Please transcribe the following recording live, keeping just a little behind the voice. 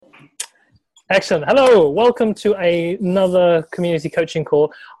Excellent. Hello, welcome to another community coaching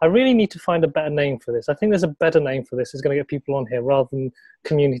call. I really need to find a better name for this. I think there's a better name for this. It's going to get people on here rather than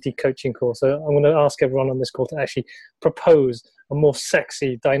community coaching call. So I'm going to ask everyone on this call to actually propose a more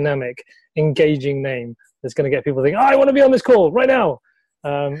sexy, dynamic, engaging name that's going to get people thinking, oh, I want to be on this call right now.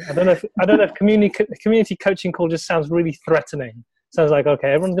 I don't know if community coaching call just sounds really threatening. Sounds like, okay,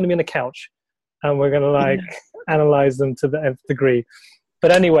 everyone's going to be on the couch and we're going to analyze them to the nth degree.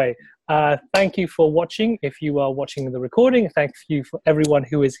 But anyway, thank you for watching. If you are watching the recording, thank you for everyone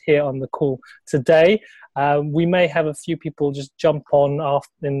who is here on the call today. We may have a few people just jump on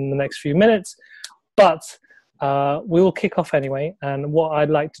in the next few minutes, but we will kick off anyway. And what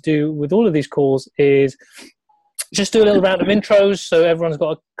I'd like to do with all of these calls is just do a little round of intros so everyone's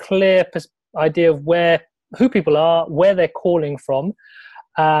got a clear idea of who people are, where they're calling from.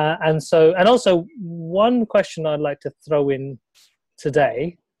 And also one question I'd like to throw in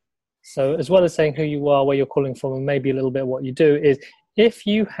today, so as well as saying who you are, where you're calling from, and maybe a little bit what you do, is if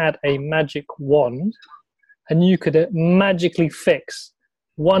you had a magic wand and you could magically fix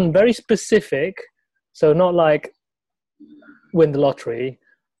one very specific, so not like win the lottery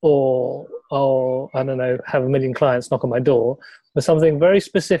or I don't know, have 1 million clients knock on my door, but something very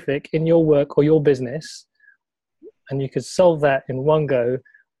specific in your work or your business, and you could solve that in one go,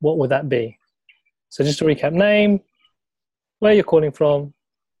 what would that be? So just to recap: name, where you're calling from,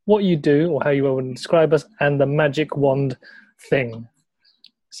 what you do or how you would describe us, and the magic wand thing.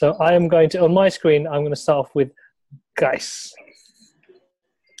 So I am going to, on my screen, I'm going to start off with Gijs.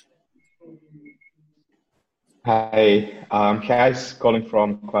 Hi, I'm Gijs, calling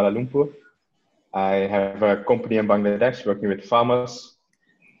from Kuala Lumpur. I have a company in Bangladesh working with farmers,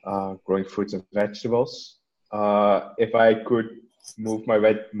 growing fruits and vegetables. If I could move my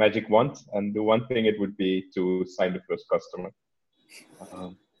magic wand and do one thing, it would be to sign the first customer.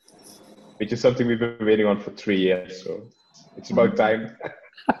 Which is something we've been waiting on for 3 years, so it's about time.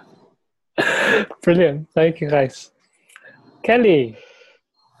 Brilliant, thank you, guys. Kelly.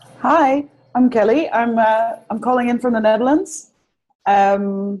 Hi, I'm Kelly. I'm calling in from the Netherlands.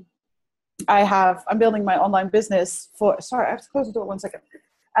 I'm building my online business for. Sorry, I have to close the door 1 second.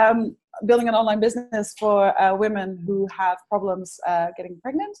 Building an online business for women who have problems getting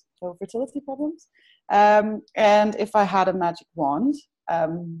pregnant, so fertility problems. And if I had a magic wand,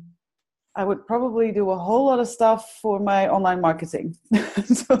 I would probably do a whole lot of stuff for my online marketing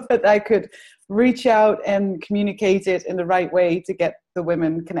so that I could reach out and communicate it in the right way to get the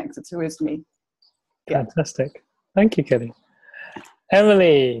women connected towards me. Yeah. Fantastic. Thank you, Kelly.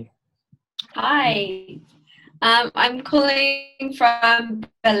 Emily. Hi. I'm calling from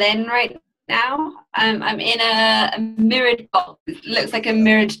Berlin right now. I'm in a mirrored box. It looks like a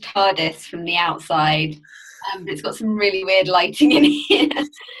mirrored TARDIS from the outside. But it's got some really weird lighting in here.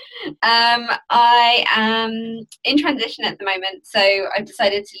 I am in transition at the moment, so I've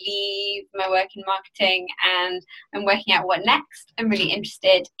decided to leave my work in marketing and I'm working out what next. I'm really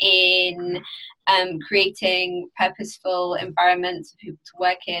interested in creating purposeful environments for people to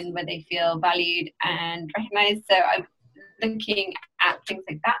work in where they feel valued and recognised. So I'm looking at things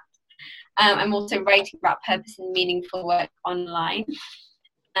like that. I'm also writing about purpose and meaningful work online.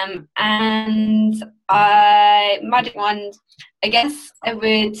 And magic wand, I guess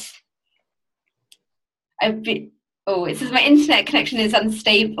it says my internet connection is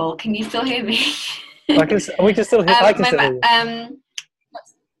unstable. Can you still hear me? We can still hear. I can still hear you.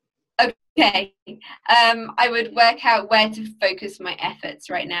 Okay. I would work out where to focus my efforts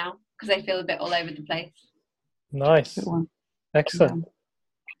right now because I feel a bit all over the place. Nice. Excellent.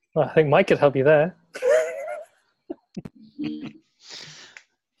 Well, I think Mike could help you there.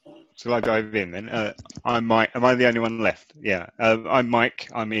 Shall I dive in then? I'm Mike. Am I the only one left? Yeah. I'm Mike.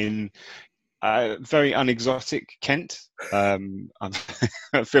 I'm in very unexotic Kent. I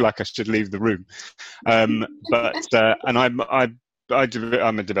feel like I should leave the room. And I'm a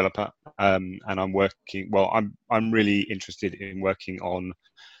developer, and I'm working. Well, I'm really interested in working on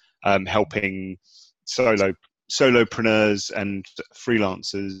helping solopreneurs and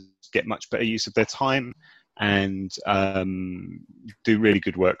freelancers get much better use of their time and do really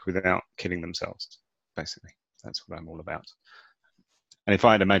good work without killing themselves. Basically, that's what I'm all about. And if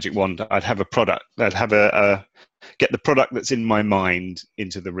I had a magic wand, I'd have a product. I'd have get the product that's in my mind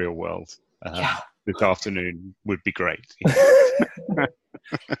into the real world. This afternoon would be great.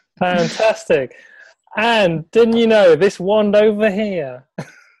 Fantastic. And didn't you know this wand over here?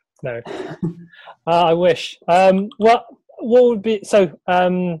 No. I wish. What would be so?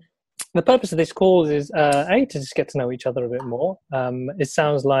 The purpose of this call is to just get to know each other a bit more. It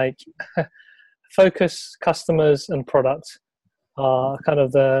sounds like focus, customers, and product are kind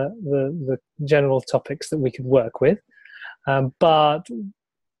of the general topics that we could work with. But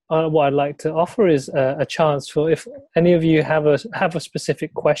what I'd like to offer is a chance for, if any of you have a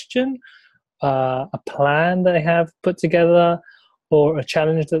specific question, a plan they have put together, or a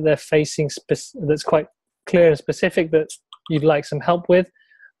challenge that they're facing that's quite clear and specific that you'd like some help with,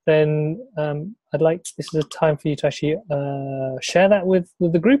 then this is a time for you to actually share that with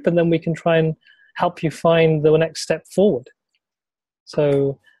the group, and then we can try and help you find the next step forward.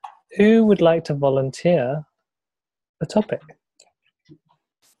 So who would like to volunteer a topic?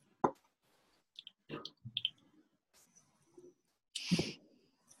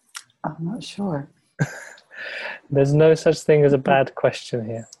 I'm not sure. There's no such thing as a bad question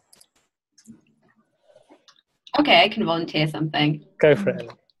here. Okay, I can volunteer something. Go for it,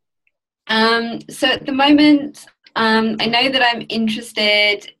 Ellie. So at the moment, I know that I'm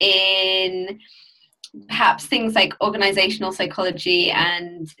interested in perhaps things like organizational psychology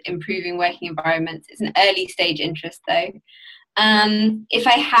and improving working environments. It's an early stage interest though. If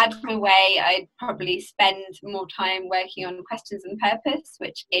I had my way, I'd probably spend more time working on Questions and Purpose,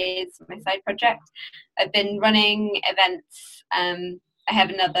 which is my side project. I've been running events. I have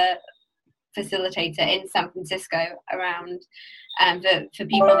another facilitator in San Francisco around for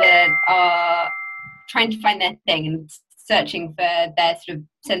people that are trying to find their thing and searching for their sort of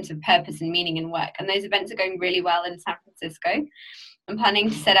sense of purpose and meaning in work. And those events are going really well in San Francisco. I'm planning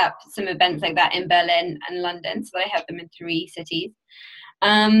to set up some events like that in Berlin and London, so I have them in 3 cities.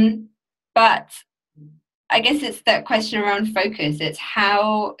 But I guess it's that question around focus.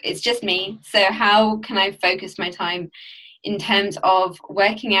 It's just me. So how can I focus my time in terms of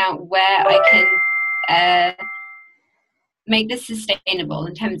working out where I can make this sustainable,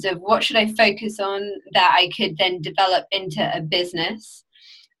 in terms of what should I focus on that I could then develop into a business?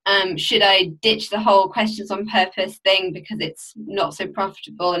 Should I ditch the whole Questions on Purpose thing because it's not so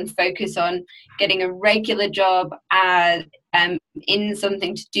profitable and focus on getting a regular job in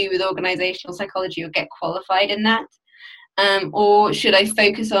something to do with organizational psychology or get qualified in that? Or should I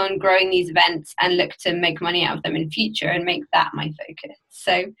focus on growing these events and look to make money out of them in future and make that my focus?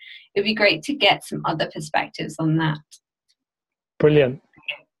 So it would be great to get some other perspectives on that. Brilliant.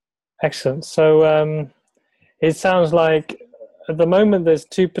 Excellent. So it sounds like at the moment there's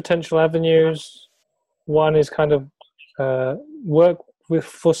 2 potential avenues. One is kind of work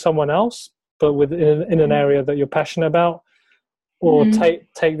for someone else, but in an area that you're passionate about, or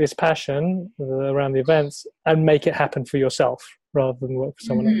take this passion around the events and make it happen for yourself rather than work for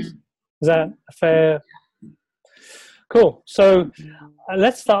someone else. Is that fair? Cool. So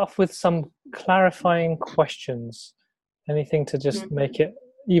let's start off with some clarifying questions. Anything to just make it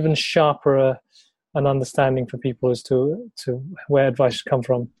even sharper an understanding for people as to where advice should come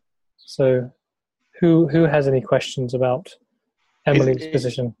from. So who has any questions about Emily's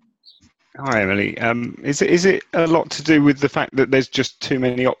position? Hi, Emily. Is it a lot to do with the fact that there's just too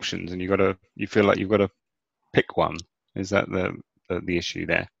many options and you feel like you've got to pick one? Is that the issue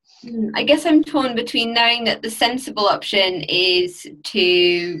there? I guess I'm torn between knowing that the sensible option is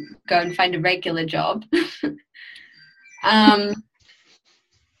to go and find a regular job.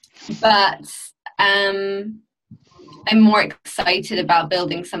 But I'm more excited about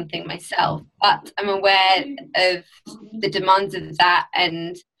building something myself. But I'm aware of the demands of that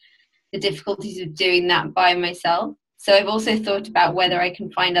and the difficulties of doing that by myself. So I've also thought about whether I can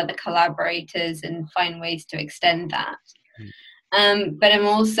find other collaborators and find ways to extend that. But I'm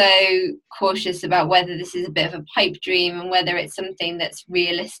also cautious about whether this is a bit of a pipe dream and whether it's something that's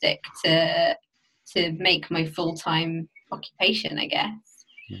realistic to make my full-time occupation, I guess.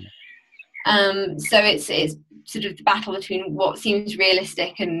 So it's sort of the battle between what seems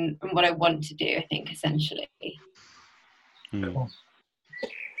realistic and what I want to do, I think, essentially. Cool.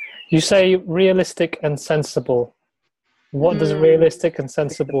 You say realistic and sensible. What does realistic and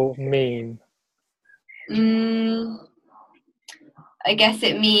sensible mean? I guess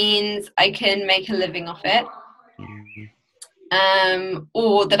it means I can make a living off it.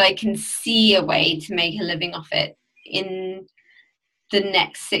 Or that I can see a way to make a living off it in the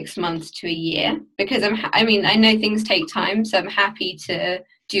next 6 months to a year. Because I know things take time, so I'm happy to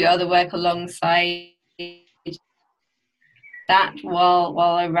do other work alongside that while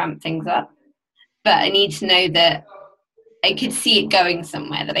I ramp things up. But I need to know that I could see it going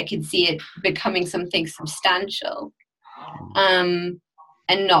somewhere, that I could see it becoming something substantial, and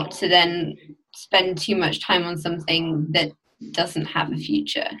not to then spend too much time on something that doesn't have a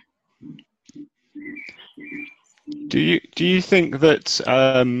future. Do you think that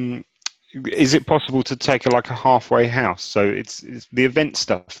is it possible to take a halfway house? So it's the event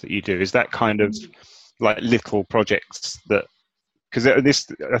stuff that you do. Is that kind of like little projects that because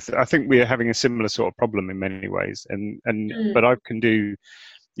I think we're having a similar sort of problem in many ways, but I can do,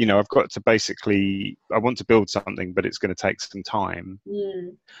 I've got to basically, I want to build something, but it's going to take some time.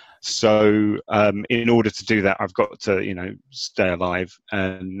 So in order to do that, I've got to stay alive,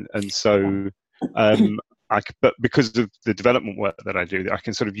 and so but because of the development work that I do, I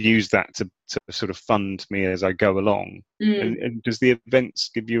can sort of use that to sort of fund me as I go along. And does the events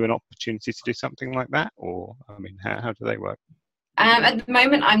give you an opportunity to do something like that, or how do they work? At the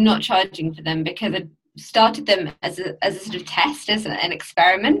moment, I'm not charging for them because I started them as a sort of test, as an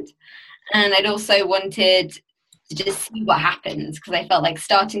experiment, and I'd also wanted to just see what happens, because I felt like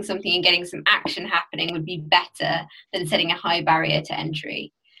starting something and getting some action happening would be better than setting a high barrier to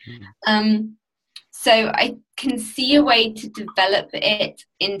entry. So I can see a way to develop it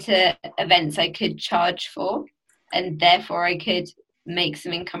into events I could charge for, and therefore I could make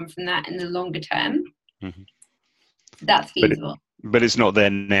some income from that in the longer term. That's feasible. But it's not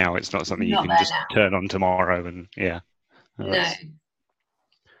there now. It's not something you can just turn on tomorrow and No.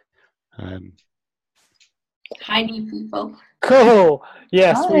 Hi, new people. Cool.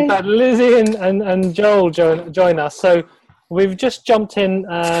 Yes, Hi. we've had Lizzie and Joel join us. So we've just jumped in,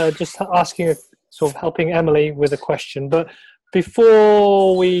 just asking, sort of helping Emily with a question. But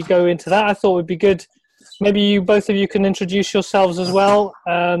before we go into that, I thought it would be good, maybe both of you can introduce yourselves as well,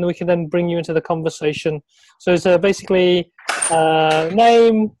 and we can then bring you into the conversation. So it's basically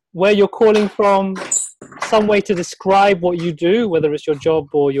name, where you're calling from, some way to describe what you do, whether it's your job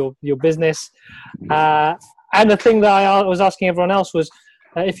or your business. And the thing that I was asking everyone else was,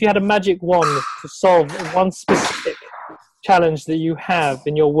 if you had a magic wand to solve one specific challenge that you have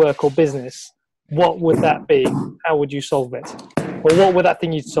in your work or business, what would that be? How would you solve it? Or what would that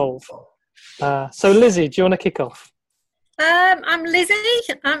thing you'd solve? So Lizzie, do you want to kick off? I'm Lizzie.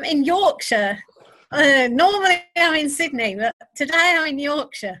 I'm in Yorkshire. Normally I'm in Sydney, but today I'm in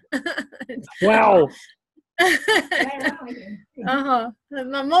Yorkshire. Wow.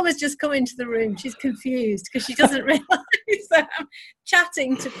 My mum has just come into the room. She's confused because she doesn't realise that I'm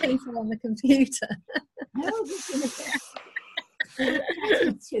chatting to people on the computer.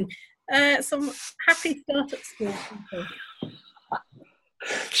 Some happy start at school people.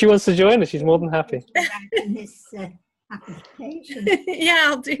 She wants to join us. She's more than happy. Yeah,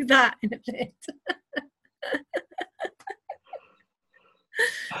 I'll do that in a bit.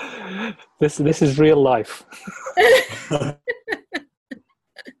 This is real life.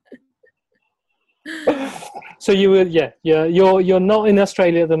 So you were you're not in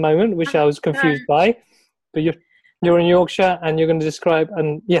Australia at the moment, which I was confused by, but you're in Yorkshire, and you're going to describe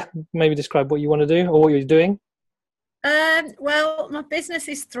what you want to do or what you're doing. Well, my business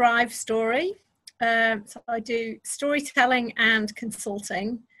is Thrive Story. So I do storytelling and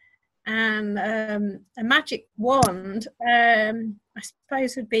consulting, and a magic wand, I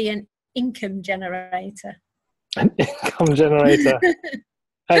suppose, would be an income generator. An income generator.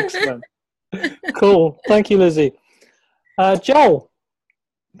 Excellent. Cool. Thank you, Lizzie. Joel.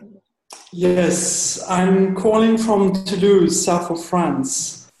 Yes, I'm calling from Toulouse, south of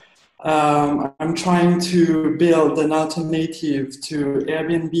France. I'm trying to build an alternative to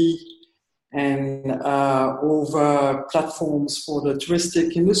Airbnb and over platforms for the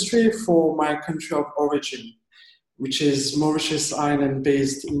touristic industry for my country of origin, which is Mauritius Island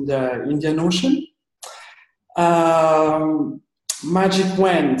based in the Indian Ocean. Magic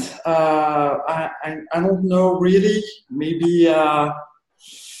wand, I don't know really, maybe, I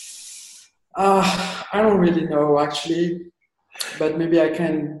don't really know actually, but maybe I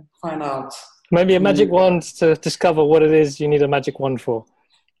can find out. Maybe a magic wand to discover what it is you need a magic wand for.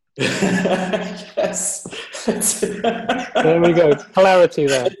 Yes. There we go. Clarity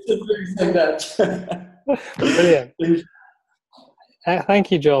there. Brilliant.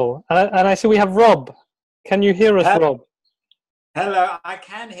 Thank you, Joel. And I see we have Rob. Can you hear us, Rob? Hello, I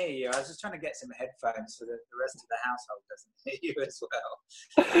can hear you. I was just trying to get some headphones so that the rest of the household doesn't hear you as well.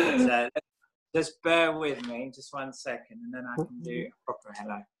 But, just bear with me, just 1 second, and then I can do a proper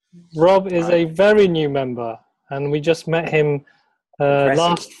hello. Rob is a very new member, and we just met him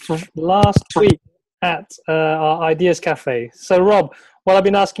last week at our Ideas Cafe. So, Rob, what I've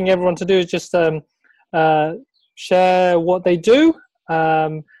been asking everyone to do is just share what they do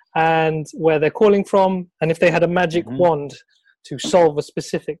and where they're calling from, and if they had a magic wand to solve a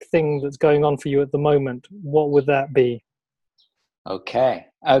specific thing that's going on for you at the moment, what would that be? Okay.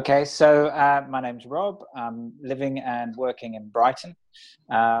 So my name's Rob. I'm living and working in Brighton.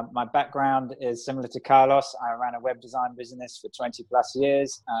 My background is similar to Carlos. I ran a web design business for 20 plus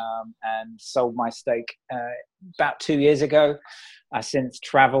years and sold my stake about 2 years ago. I since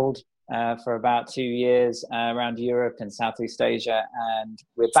traveled for about 2 years around Europe and Southeast Asia, and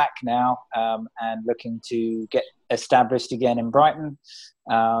we're back now and looking to get established again in Brighton,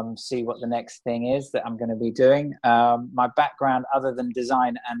 see what the next thing is that I'm going to be doing. My background, other than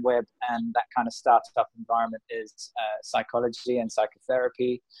design and web and that kind of startup environment, is psychology and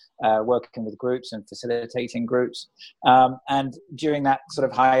psychotherapy, working with groups and facilitating groups. And during that sort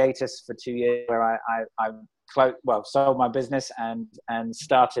of hiatus for 2 years where I sold my business and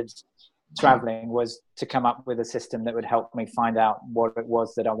started traveling, was to come up with a system that would help me find out what it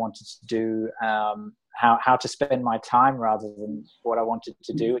was that I wanted to do, how to spend my time rather than what I wanted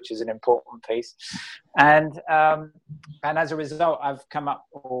to do, which is an important piece. And as a result, I've come up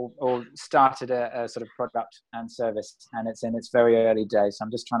or started a sort of product and service, and it's in its very early days. So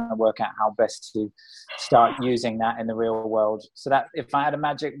I'm just trying to work out how best to start using that in the real world. So that if I had a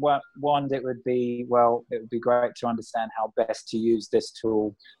magic wand, it would be great to understand how best to use this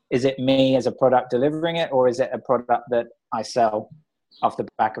tool. Is it me as a product delivering it, or is it a product that I sell off the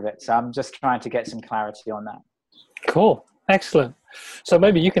back of it? So I'm just trying to get some clarity on that. Cool. Excellent. So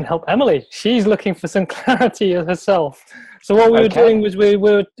maybe you can help Emily. She's looking for some clarity herself. So what we were doing was we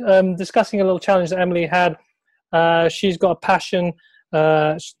were discussing a little challenge that Emily had. She's got a passion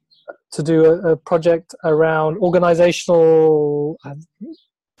to do a project around organizational...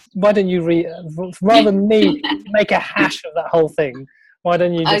 why don't you rather than me make a hash of that whole thing, why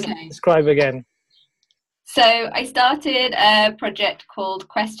don't you just describe again? So I started a project called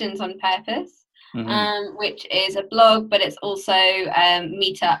Questions on Purpose, which is a blog, but it's also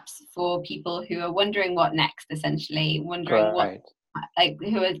meetups for people who are wondering what next, essentially,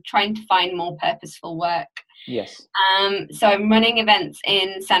 who are trying to find more purposeful work. Yes. So I'm running events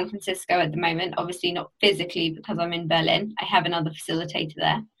in San Francisco at the moment, obviously not physically because I'm in Berlin. I have another facilitator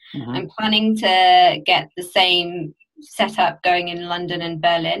there. I'm planning to get the same setup going in London and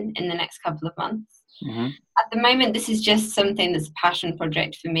Berlin in the next couple of months. At the moment, this is just something that's a passion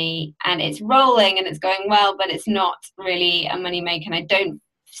project for me, and it's rolling and it's going well, but it's not really a money maker, and I don't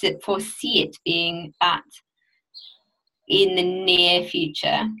foresee it being that in the near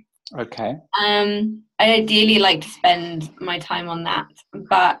future. Okay. I ideally like to spend my time on that,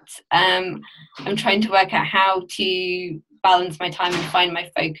 but I'm trying to work out how to balance my time and find my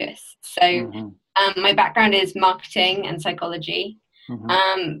focus. So my background is marketing and psychology.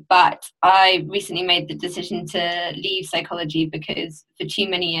 But I recently made the decision to leave psychology because for too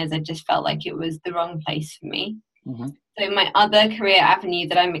many years I just felt like it was the wrong place for me. So my other career avenue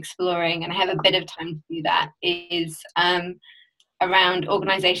that I'm exploring, and I have a bit of time to do that, is around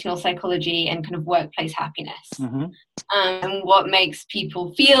organizational psychology and kind of workplace happiness. And what makes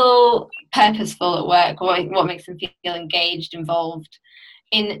people feel purposeful at work, what makes them feel engaged, involved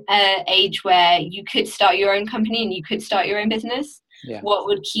in an age where you could start your own company and you could start your own business. What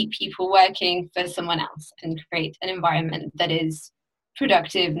would keep people working for someone else and create an environment that is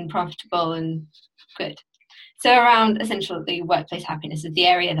productive and profitable and good. So around essentially workplace happiness is the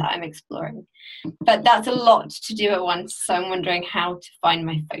area that I'm exploring. But that's a lot to do at once, so I'm wondering how to find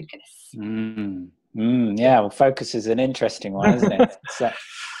my focus. Yeah, well, focus is an interesting one, isn't it?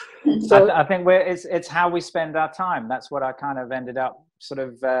 So I think it's how we spend our time. That's what I kind of ended up sort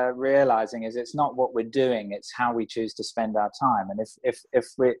of realizing, is it's not what we're doing, it's how we choose to spend our time. And if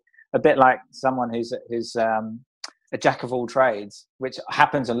we're a bit like someone who's a jack of all trades, which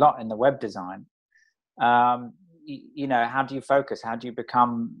happens a lot in the web design, you know, how do you focus? How do you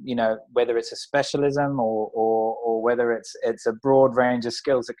become, you know, whether it's a specialism or whether it's a broad range of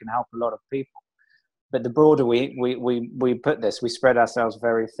skills that can help a lot of people. But the broader we put this, we spread ourselves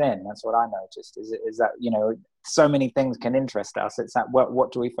very thin. That's what I noticed. Is that, you know, so many things can interest us. It's that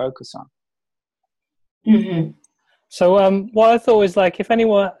what do we focus on? So what I thought was, like, if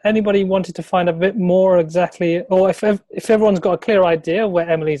anybody wanted to find a bit more exactly, or if everyone's got a clear idea where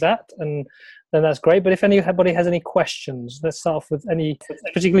Emily's at, and then that's great. But if anybody has any questions, let's start off with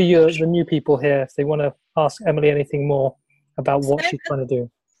particularly the new people here, if they want to ask Emily anything more about what she's trying to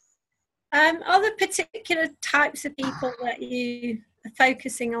do. Are there particular types of people that you are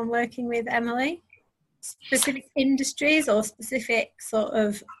focusing on working with, Emily? Specific industries or specific sort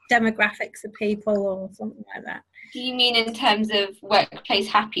of demographics of people or something like that? Do you mean in terms of workplace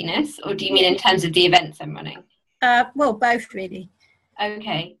happiness, or do you mean in terms of the events I'm running? Well, both really.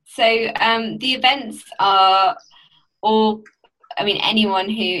 Okay, so the events are all, I mean, anyone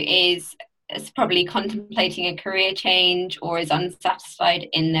who is probably contemplating a career change or is unsatisfied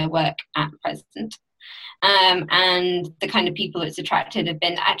in their work at present. And the kind of people it's attracted have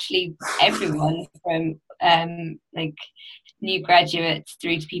been actually everyone from like new graduates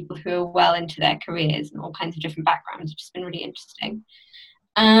through to people who are well into their careers and all kinds of different backgrounds, which has been really interesting.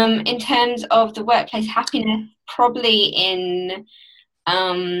 In terms of the workplace happiness, probably in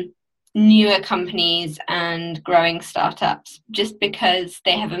newer companies and growing startups, just because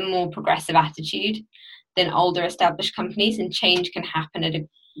they have a more progressive attitude than older established companies, and change can happen at a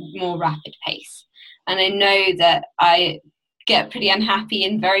more rapid pace. And I know that I get pretty unhappy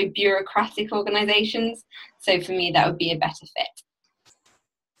in very bureaucratic organizations, so for me that would be a better fit.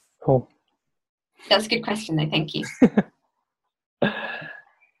 Cool. That's a good question though, thank you.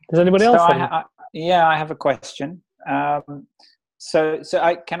 Does anybody else? I have a question. So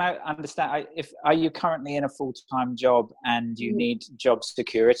can I understand? Are you currently in a full-time job and you need job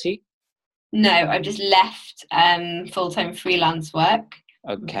security? No, I've just left full-time freelance work.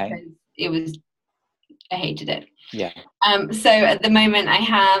 Okay. I hated it. Yeah. So at the moment, I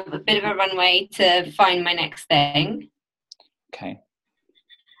have a bit of a runway to find my next thing. Okay.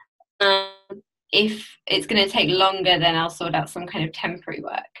 If it's going to take longer, then I'll sort out some kind of temporary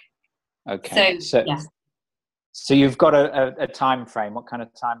work. Okay. So yeah. So you've got a time frame. What kind of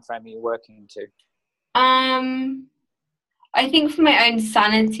time frame are you working to? I think for my own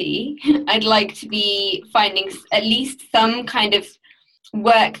sanity, I'd like to be finding at least some kind of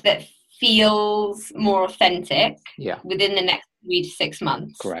work that feels more authentic within the next 3 to 6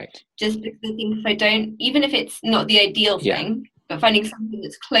 months. Great. Just because I think if I don't, even if it's not the ideal thing, but finding something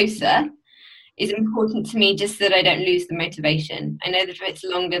that's closer is important to me, just so that I don't lose the motivation. I know that if it's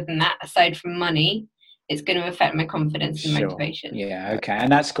longer than that, aside from money, it's going to affect my confidence and motivation. Yeah, okay. And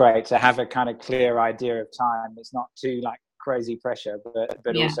that's great to have a kind of clear idea of time. It's not too like crazy pressure,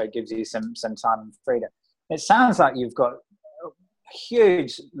 but also gives you some time and freedom. It sounds like you've got a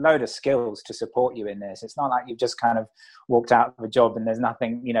huge load of skills to support you in this. It's not like you've just kind of walked out of a job and there's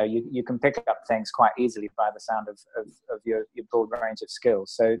nothing, you can pick up things quite easily by the sound of your broad range of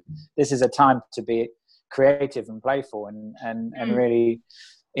skills. So this is a time to be creative and playful and really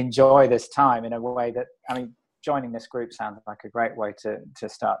enjoy this time in a way that, joining this group sounds like a great way to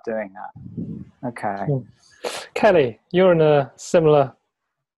start doing that. Okay. Kelly, you're in a similar,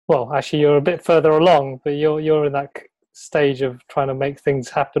 well, actually you're a bit further along, but you're in that stage of trying to make things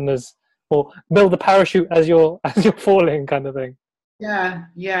happen or build the parachute as you're falling kind of thing. Yeah,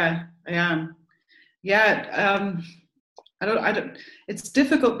 I am. Yeah, I don't. It's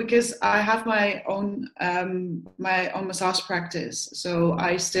difficult because I have my own massage practice, so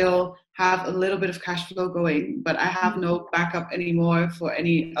I still have a little bit of cash flow going, but I have no backup anymore for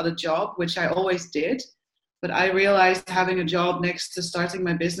any other job, which I always did. But I realized having a job next to starting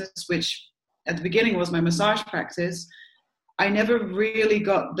my business, which at the beginning was my massage practice, I never really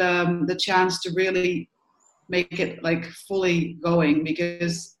got the chance to really make it like fully going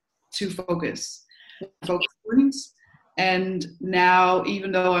because too focus points. And now,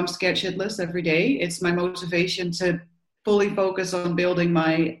 even though I'm scared shitless every day, it's my motivation to fully focus on building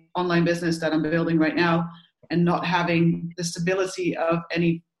my online business that I'm building right now and not having the stability of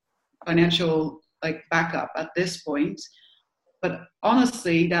any financial like backup at this point. But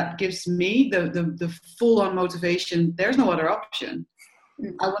honestly, that gives me the full-on motivation. There's no other option.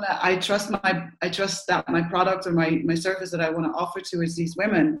 I trust that my product or my service that I want to offer to these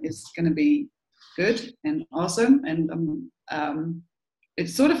women is going to be good and awesome, and it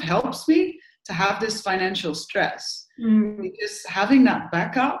sort of helps me to have this financial stress because having that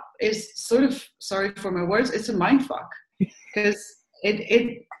backup is sort of, sorry for my words, it's a mind fuck because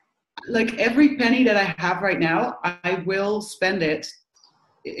it like every penny that I have right now, I will spend it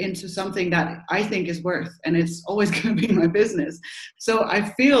into something that I think is worth, and it's always going to be my business. So I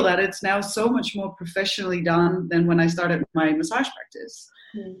feel that it's now so much more professionally done than when I started my massage practice.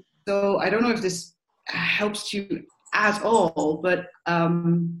 So I don't know if this helps you at all, but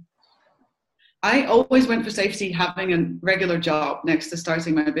I always went for safety having a regular job next to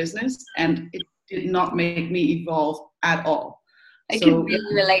starting my business, and it did not make me evolve at all. I can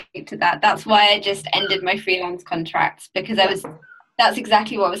really relate to that. That's why I just ended my freelance contracts, because that's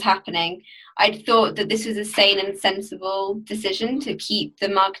exactly what was happening. I'd thought that this was a sane and sensible decision to keep the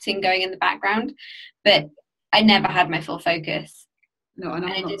marketing going in the background, but I never had my full focus. No, and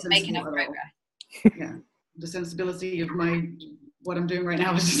I didn't make enough progress. Yeah, the sensibility of what I'm doing right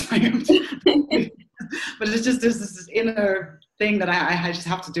now is just like, but it's just this inner thing that I just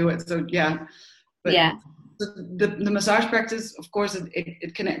have to do it. So yeah, but yeah. The massage practice, of course,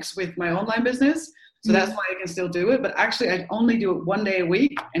 it connects with my online business, so that's why I can still do it. But actually, I only do it 1 day a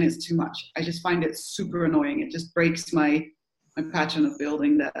week, and it's too much. I just find it super annoying. It just breaks my passion of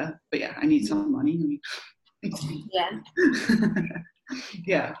building that. But yeah, I need some money. Yeah.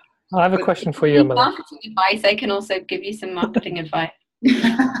 Yeah. I have a question for you, Emily. Marketing advice. I can also give you some marketing advice.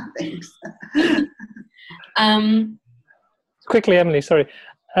 Thanks. quickly, Emily, sorry.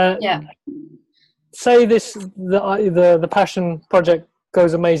 Yeah. Say the passion project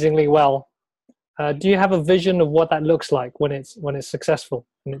goes amazingly well. Do you have a vision of what that looks like when it's successful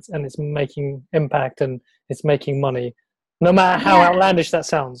and it's making impact and it's making money, no matter how outlandish that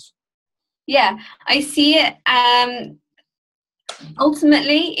sounds? Yeah, I see it.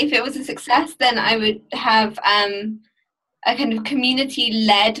 Ultimately, if it was a success, then I would have a kind of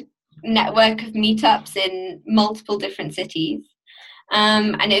community-led network of meetups in multiple different cities.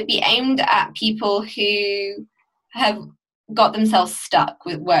 And it would be aimed at people who have got themselves stuck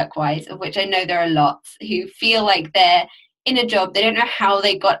with work-wise, of which I know there are lots, who feel like they're in a job, they don't know how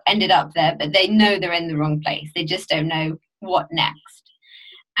they ended up there, but they know they're in the wrong place. They just don't know what next.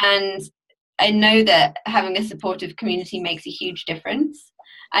 And I know that having a supportive community makes a huge difference.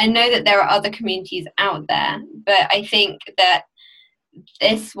 I know that there are other communities out there, but I think that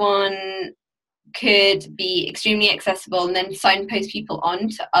this one could be extremely accessible and then signpost people on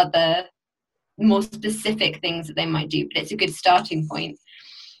to other more specific things that they might do, but it's a good starting point.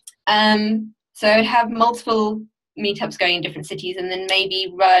 So I'd have multiple meetups going in different cities and then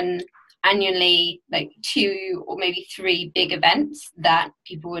maybe run annually like 2 or maybe 3 big events that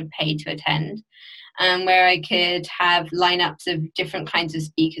people would pay to attend, where I could have lineups of different kinds of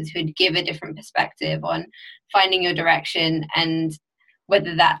speakers who would give a different perspective on finding your direction, and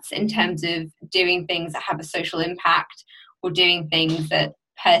whether that's in terms of doing things that have a social impact or doing things that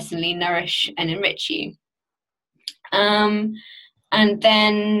personally nourish and enrich you. And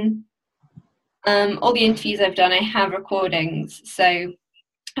then all the interviews I've done, I have recordings. So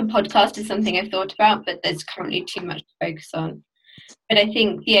a podcast is something I've thought about, but there's currently too much to focus on. But I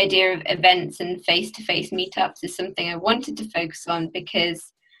think the idea of events and face-to-face meetups is something I wanted to focus on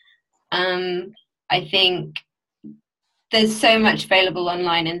because I think there's so much available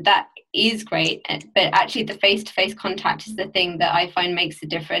online, and that is great, but actually the face-to-face contact is the thing that I find makes a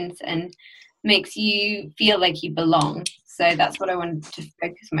difference and makes you feel like you belong. So that's what I wanted to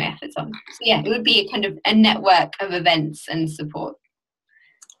focus my efforts on. So yeah, it would be a kind of a network of events and support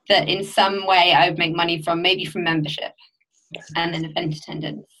that in some way I would make money from, maybe from membership and then event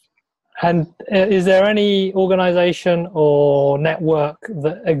attendance. And is there any organization or network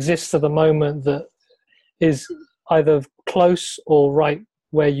that exists at the moment that is either close or right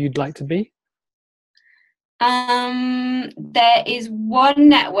where you'd like to be? There is one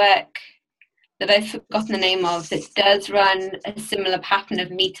network that I've forgotten the name of that does run a similar pattern of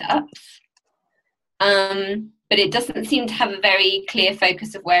meetups, but it doesn't seem to have a very clear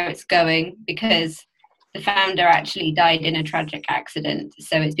focus of where it's going because the founder actually died in a tragic accident,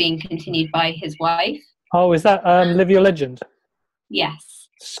 so it's being continued by his wife. Oh, is that Live Your Legend? Yes.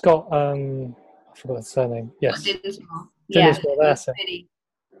 Scott, I forgot his surname. Yes. Dinsmore. Yeah, that's it. Really,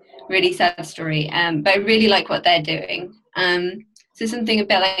 really sad story. But I really like what they're doing. So something a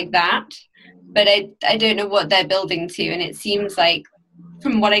bit like that. But I don't know what they're building to, and it seems like,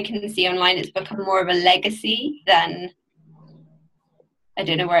 from what I can see online, it's become more of a legacy than, I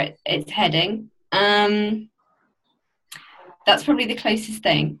don't know where it's heading. That's probably the closest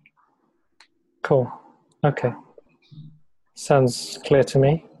thing. Cool. Okay. Sounds clear to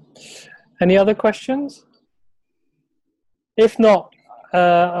me. Any other questions? If not,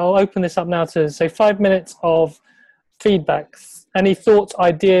 I'll open this up now to say 5 minutes of feedback. Any thoughts,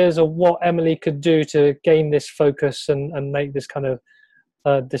 ideas of what Emily could do to gain this focus and make this kind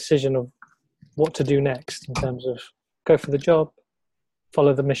of decision of what to do next in terms of go for the job,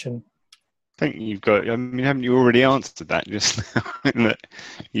 follow the mission? I think you've got, I mean, haven't you already answered that just now? That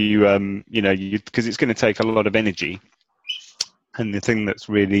you because it's going to take a lot of energy. And the thing that's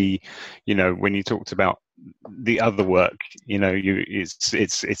really, when you talked about the other work, it's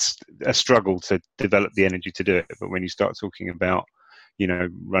a struggle to develop the energy to do it. But when you start talking about,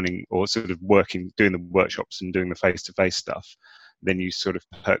 running or sort of working, doing the workshops and doing the face-to-face stuff, then you sort of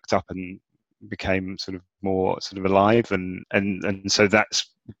perked up and became sort of more sort of alive. And so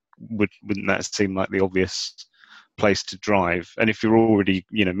wouldn't that seem like the obvious place to drive? And if you're already,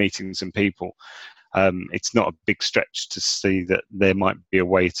 meeting some people, it's not a big stretch to see that there might be a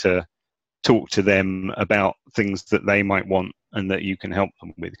way to talk to them about things that they might want and that you can help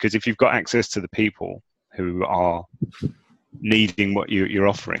them with. Because if you've got access to the people who are needing what you're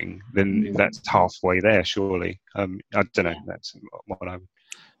offering, then that's halfway there, surely. I don't know. That's what I would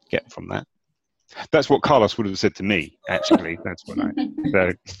get from that. That's what Carlos would have said to me, actually. That's what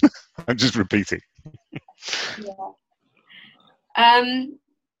I'm just repeating.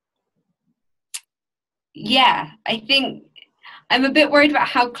 Yeah, I think I'm a bit worried about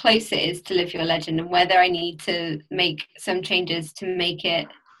how close it is to Live Your Legend and whether I need to make some changes to make it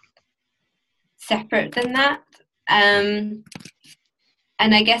separate than that. And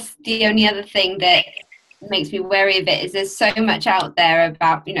I guess the only other thing that makes me wary of it is there's so much out there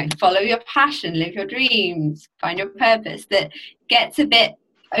about, follow your passion, live your dreams, find your purpose, that gets a bit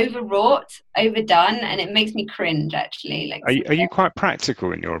overwrought, overdone, and it makes me cringe, actually. Like, are you quite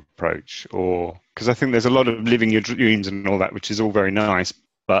practical in your approach? Or because I think there's a lot of living your dreams and all that, which is all very nice,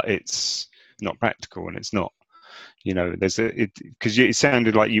 but it's not practical, and it's not, because it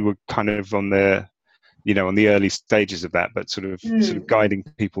sounded like you were kind of on the early stages of that, but sort of guiding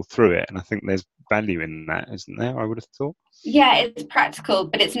people through it. And I think there's value in that, isn't there? I would have thought. Yeah, it's practical,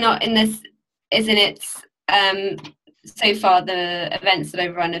 but it's not in this, isn't it? So far, the events that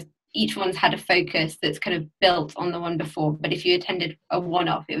I've run, each one's had a focus that's kind of built on the one before. But if you attended a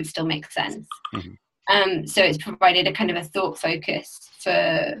one-off, it would still make sense. Mm-hmm. So it's provided a kind of a thought focus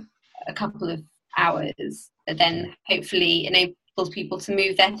for a couple of hours that then hopefully enables people to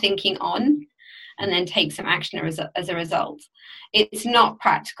move their thinking on and then take some action as a result. It's not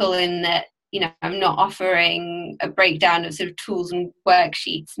practical in that, I'm not offering a breakdown of sort of tools and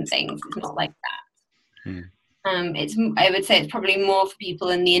worksheets and things. It's not like that. Mm. I would say it's probably more for people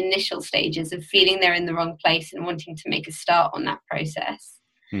in the initial stages of feeling they're in the wrong place and wanting to make a start on that process.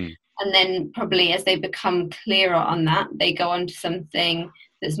 Mm. And then probably as they become clearer on that, they go on to something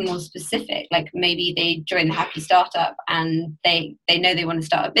that's more specific. Like maybe they join the Happy Startup and they know they want to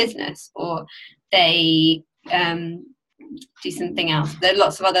start a business, or they do something else. There are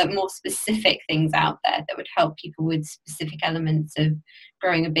lots of other more specific things out there that would help people with specific elements of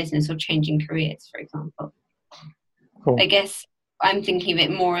growing a business or changing careers, for example. Cool. I guess I'm thinking of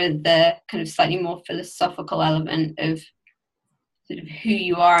it more as the kind of slightly more philosophical element of sort of who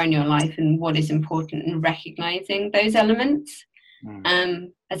you are in your life and what is important, and recognizing those elements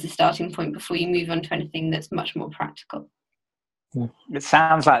as a starting point before you move on to anything that's much more practical. It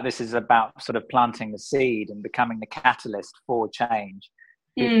sounds like this is about sort of planting the seed and becoming the catalyst for change.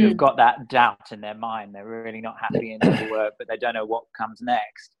 People who've got that doubt in their mind, they're really not happy in their work, but they don't know what comes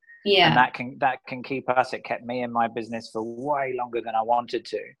next. Yeah, and that can keep us. It kept me in my business for way longer than I wanted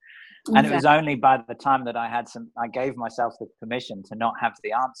to. Exactly. And it was only by the time that I gave myself the permission to not have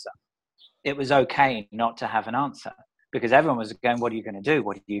the answer. It was okay not to have an answer, because everyone was going, "What are you going to do?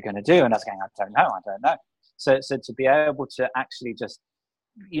 What are you going to do?" And I was going, "I don't know." So to be able to actually just,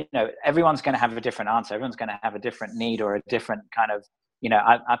 everyone's going to have a different answer. Everyone's going to have a different need or a different kind of,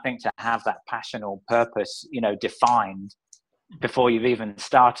 I think to have that passion or purpose, defined before you've even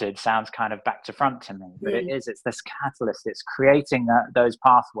started sounds kind of back to front to me. But it's this catalyst. It's creating those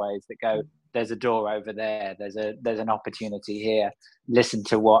pathways that go, there's a door over there. There's an opportunity here. Listen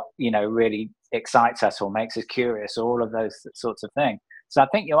to what, really excites us or makes us curious, or all of those sorts of things. So I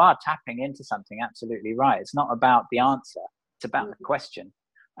think you are tapping into something absolutely right. It's not about the answer. It's about the question.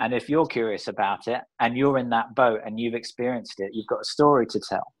 And if you're curious about it and you're in that boat and you've experienced it, you've got a story to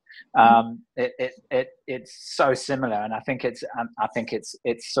tell. It's so similar. And I think it's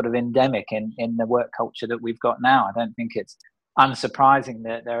sort of endemic in the work culture that we've got now. I don't think it's unsurprising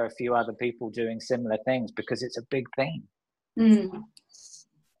that there are a few other people doing similar things, because it's a big theme. Mm.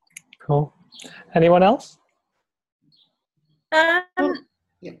 Cool. Anyone else? I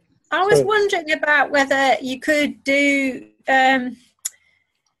was wondering about whether you could do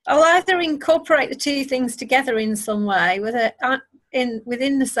I'll either incorporate the two things together in some way, whether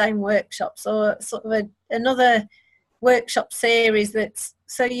within the same workshops, or sort of another workshop series that's,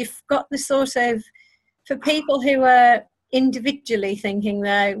 so you've got the sort of, for people who are individually thinking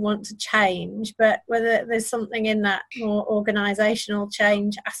they want to change, but whether there's something in that more organisational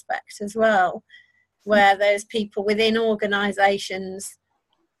change aspect as well, where there's people within organisations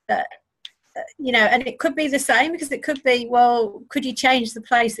that, and it could be the same, because it could be, well, could you change the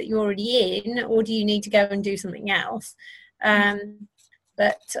place that you're already in, or do you need to go and do something else?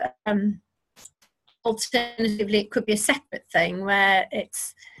 But alternatively, it could be a separate thing where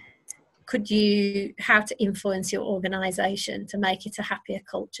it's, how to influence your organisation to make it a happier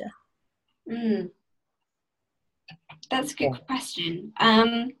culture? That's a good question.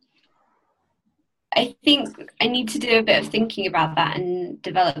 I think I need to do a bit of thinking about that and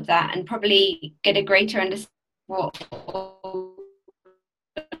develop that, and probably get a greater understanding of what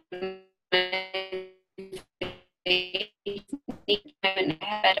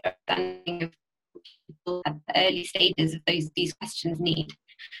better understanding of people at the early stages of these questions need.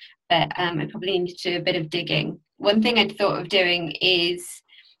 But I probably need to do a bit of digging. One thing I'd thought of doing is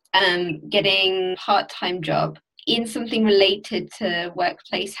getting a part-time job in something related to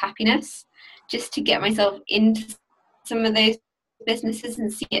workplace happiness, just to get myself into some of those businesses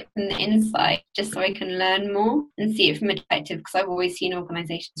and see it from the inside, just so I can learn more and see it from a perspective, because I've always seen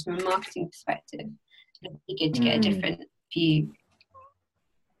organisations from a marketing perspective. It'd be good to get a different view.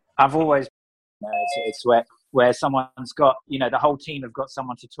 I've always, it's where someone's got, the whole team have got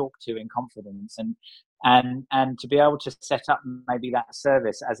someone to talk to in confidence, and to be able to set up maybe that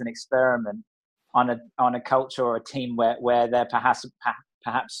service as an experiment on a culture or a team where they're perhaps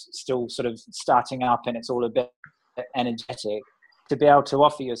still sort of starting up and it's all a bit energetic, to be able to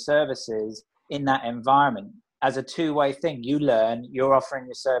offer your services in that environment as a two-way thing. You learn, you're offering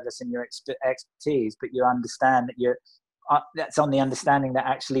your service and your expertise, but you understand that that's on the understanding that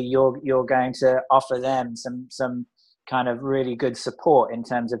actually you're going to offer them some kind of really good support in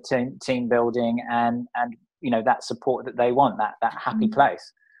terms of team building and that support that they want, that happy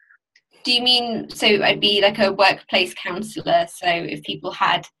place. Do you mean, so I'd be like a workplace counsellor, so if people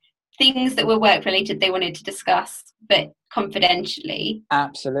had things that were work related they wanted to discuss but confidentially?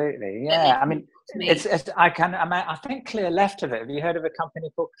 Absolutely, yeah. I mean, I think Clear Left of it. Have you heard of a company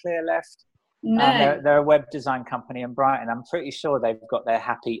called Clear Left? No. They're a web design company in Brighton. I'm pretty sure they've got their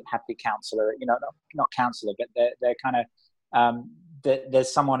happy counsellor, not counsellor, but they're kind of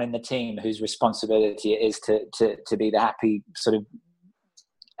there's someone in the team whose responsibility it is to be the happy sort of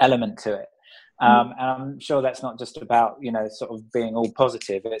element to it. And I'm sure that's not just about, sort of being all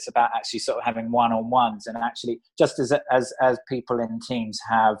positive. It's about actually sort of having one-on-ones, and actually just as people in teams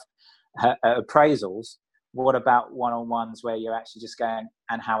have appraisals, what about one-on-ones where you're actually just going,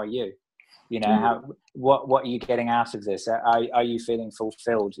 and how are you? What are you getting out of this? Are you feeling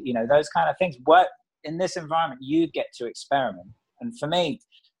fulfilled? Those kind of things. What in this environment you get to experiment. And for me,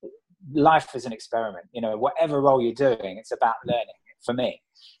 life is an experiment. Whatever role you're doing, it's about learning for me.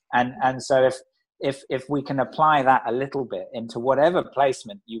 And so if we can apply that a little bit into whatever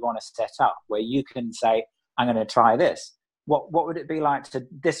placement you want to set up, where you can say, I'm going to try this. What would it be like to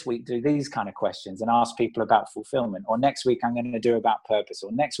this week do these kind of questions and ask people about fulfillment? Or next week I'm going to do about purpose.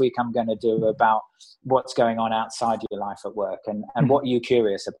 Or next week I'm going to do about what's going on outside your life at work and what you're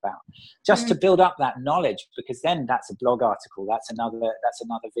curious about. Just to build up that knowledge, because then that's a blog article. That's another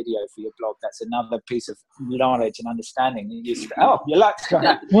video for your blog. That's another piece of knowledge and understanding. You like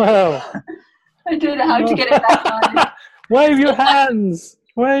that? Wow. I don't know how to get it back on. Wave your hands.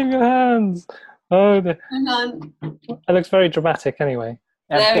 Wave your hands. Oh, Hang on. It looks very dramatic anyway.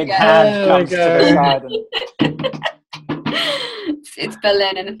 There we go. Hand comes to the side It's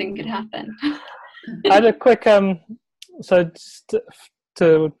Berlin, anything could happen. I had a quick, so just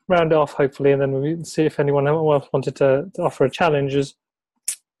to round it off hopefully, and then we'll see if anyone else wanted to offer a challenge. Is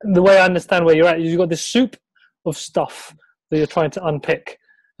the way I understand where you're at, you've got this soup of stuff that you're trying to unpick,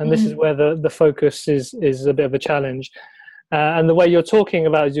 and this is where the focus is a bit of a challenge. And the way you're talking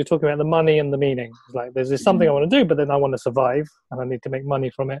about is you're talking about the money and the meaning. It's like there's something I want to do, but then I want to survive and I need to make money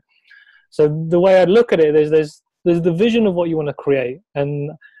from it. So the way I look at it is there's the vision of what you want to create.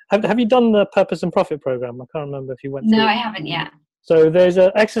 And have you done the Purpose and Profit program? I can't remember if you went through No, it. I haven't yet. So there's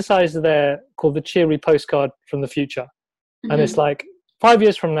an exercise there called the Cheery Postcard from the Future. And it's like 5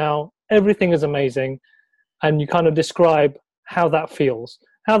 years from now, everything is amazing. And you kind of describe how that feels.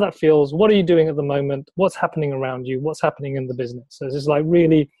 What are you doing at the moment? What's happening around you? What's happening in the business? So it's like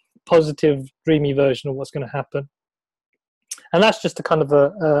really positive, dreamy version of what's going to happen. And that's just a kind of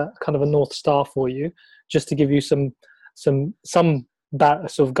a North Star for you, just to give you some sort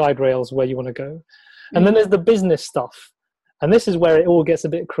of guide rails where you want to go. And then there's the business stuff. And this is where it all gets a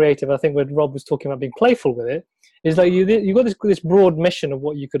bit creative. I think when Rob was talking about being playful with it, is like you've got this broad mission of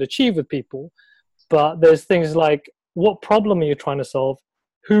what you could achieve with people, but there's things like, what problem are you trying to solve?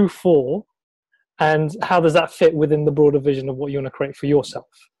 Who for? And how does that fit within the broader vision of what you want to create for yourself?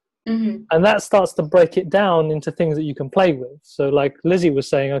 And that starts to break it down into things that you can play with. So like Lizzie was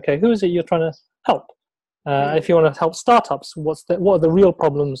saying, okay, who is it you're trying to help? If you want to help startups, what are the real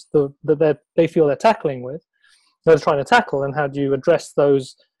problems that they feel they're tackling with, they're trying to tackle, and how do you address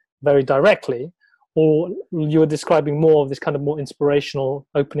those very directly? Or you were describing more of this kind of more inspirational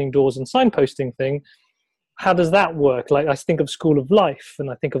opening doors and signposting thing. How does that work? Like I think of School of Life, and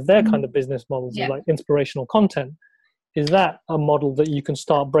I think of their kind of business models of like inspirational content. Is that a model that you can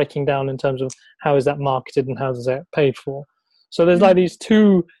start breaking down in terms of how is that marketed and how is that paid for? So there's like these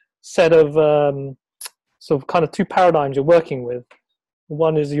two set of sort of kind of two paradigms you're working with.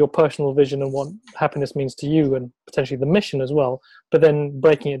 One is your personal vision and what happiness means to you, and potentially the mission as well, but then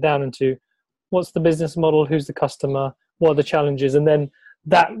breaking it down into what's the business model, who's the customer, what are the challenges, and then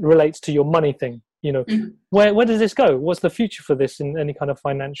that relates to your money thing. Where does this go? What's the future for this in any kind of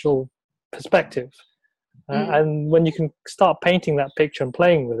financial perspective? And when you can start painting that picture and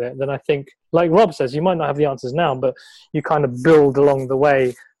playing with it, then I think, like Rob says, you might not have the answers now, but you kind of build along the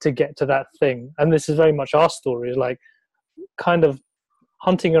way to get to that thing. And this is very much our story, like kind of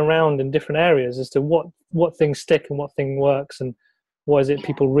hunting around in different areas as to what things stick and what thing works, and what is it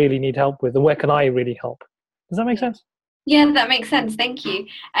people really need help with, and where can I really help. Does that make sense? Yeah, that makes sense. Thank you.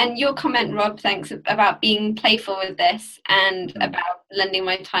 And your comment, Rob, thanks, about being playful with this and about lending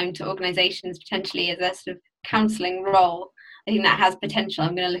my time to organisations potentially as a sort of counselling role. I think that has potential.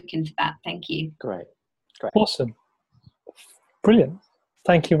 I'm going to look into that. Thank you. Great. Awesome. Brilliant.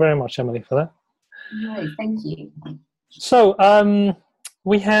 Thank you very much, Emily, for that. No, thank you. So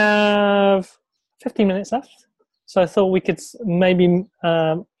we have 15 minutes left. So I thought we could maybe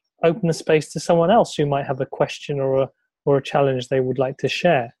open the space to someone else who might have a question or a challenge they would like to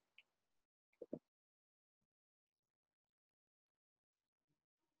share.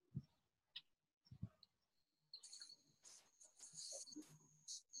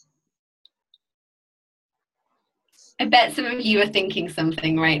 I bet some of you are thinking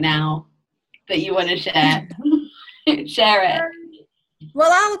something right now that you want to share. Share it.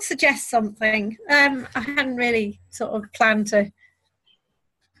 Well, I would suggest something. I hadn't really sort of planned to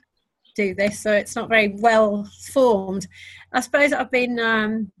do this, so it's not very well formed. I suppose I've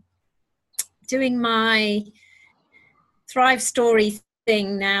been doing my Thrive Story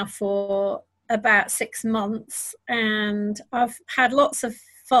thing now for about 6 months, and I've had lots of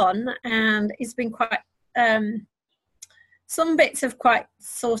fun, and it's been quite some bits of quite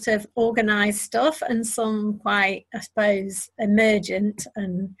sort of organised stuff and some quite, I suppose, emergent.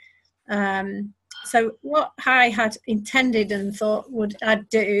 And so what I had intended and thought I'd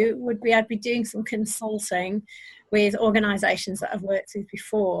be doing some consulting with organisations that I've worked with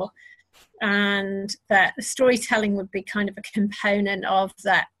before, and that storytelling would be kind of a component of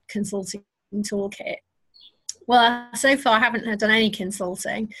that consulting toolkit. Well, so far I haven't done any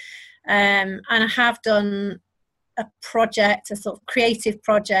consulting, and I have done a project, a sort of creative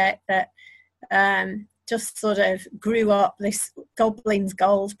project that just sort of grew up, this Goblins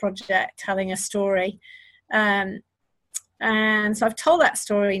Gold project, telling a story. And so I've told that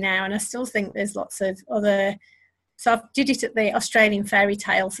story now, and I still think there's lots of other. So I did it at the Australian Fairy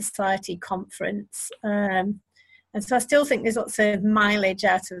Tale Society conference. And so I still think there's lots of mileage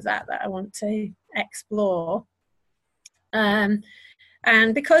out of that I want to explore. And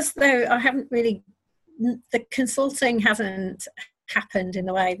because though I haven't really, the consulting hasn't happened in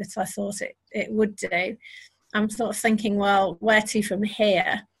the way that I thought it would do, I'm sort of thinking, well, where to from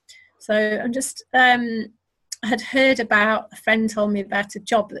here? So I'm just, I had heard about, a friend told me about a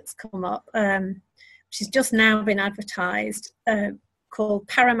job that's come up, which has just now been advertised, called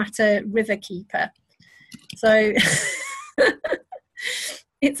Parramatta Riverkeeper. So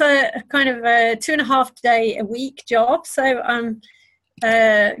it's a kind of a 2.5 day a week job. So I'm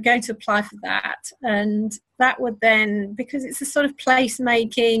going to apply for that, and that would then, because it's a sort of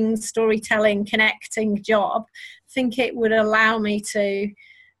placemaking, storytelling, connecting job, I think it would allow me to,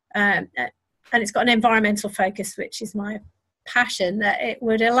 and it's got an environmental focus, which is my passion, that it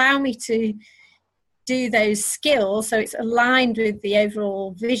would allow me to do those skills, so it's aligned with the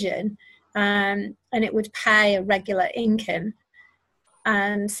overall vision, and it would pay a regular income.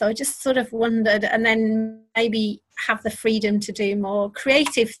 And so I just sort of wondered, and then maybe have the freedom to do more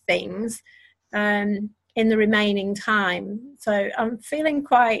creative things in the remaining time. So I'm feeling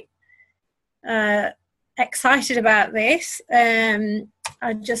quite excited about this. I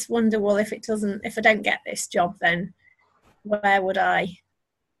just wonder, well, if I don't get this job, then what else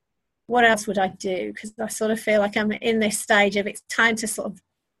would I do? Because I sort of feel like I'm in this stage of it's time to sort of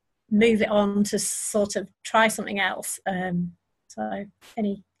move it on to sort of try something else. So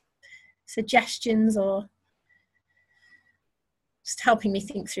any suggestions or just helping me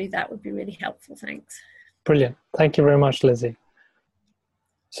think through that would be really helpful. Thanks. Brilliant. Thank you very much, Lizzie.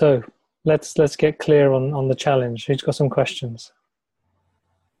 So let's get clear on the challenge. Who's got some questions?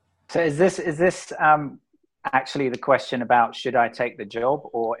 So is this actually the question about should I take the job,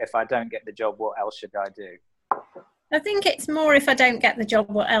 or if I don't get the job, what else should I do? I think it's more if I don't get the job,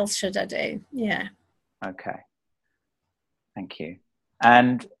 what else should I do? Yeah. Okay. Thank you.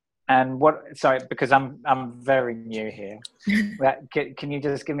 And what? Sorry, because I'm very new here. Can you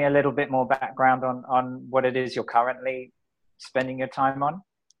just give me a little bit more background on what it is you're currently spending your time on?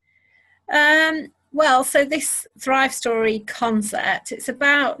 Well, so this Thrive Story concept, it's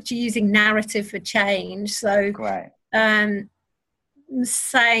about using narrative for change. So, right.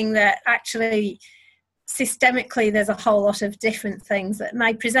 Saying that actually, systemically, there's a whole lot of different things that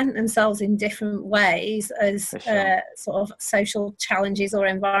may present themselves in different ways as sort of social challenges or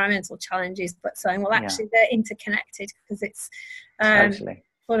environmental challenges, but saying, well, actually, they're interconnected because it's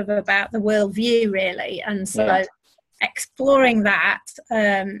sort of about the worldview, really. And so exploring that,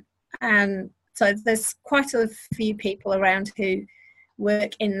 and so there's quite a few people around who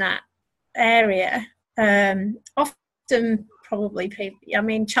work in that area. Often probably people, I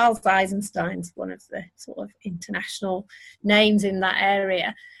mean, Charles Eisenstein's one of the sort of international names in that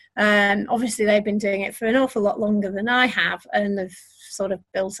area. Obviously they've been doing it for an awful lot longer than I have, and they've sort of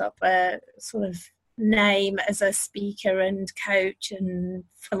built up a sort of name as a speaker and coach and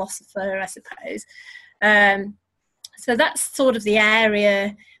philosopher, I suppose. So that's sort of the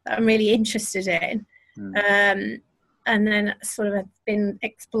area that I'm really interested in. And then sort of I've been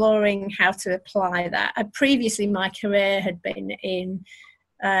exploring how to apply that. Previously, my career had been in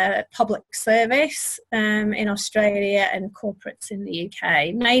public service in Australia and corporates in the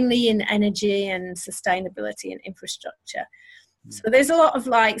UK, mainly in energy and sustainability and infrastructure. So there's a lot of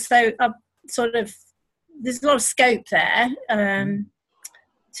there's a lot of scope there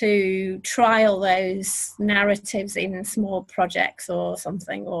to trial those narratives in small projects or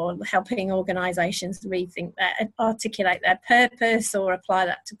something, or helping organisations rethink that, articulate their purpose or apply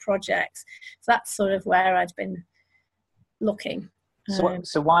that to projects. So that's sort of where I'd been looking. So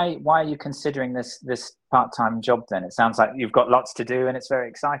why are you considering this part-time job then? It sounds like you've got lots to do and it's very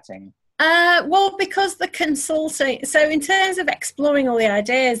exciting. Well, because the consulting, so in terms of exploring all the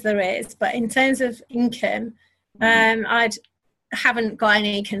ideas there is, but in terms of income, I haven't got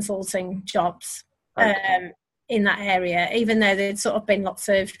any consulting jobs in that area, even though there's sort of been lots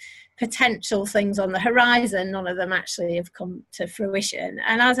of potential things on the horizon. None of them actually have come to fruition.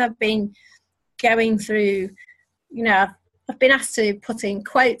 And as I've been going through, I've been asked to put in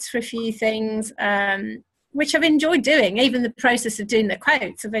quotes for a few things, which I've enjoyed doing. Even the process of doing the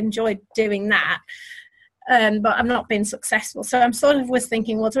quotes, I've enjoyed doing that. But I've not been successful. So I'm sort of was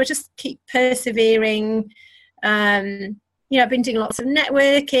thinking, well, do I just keep persevering? I've been doing lots of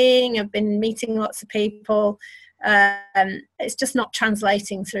networking. I've been meeting lots of people. It's just not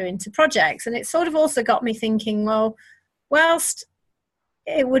translating through into projects. And it sort of also got me thinking, well, whilst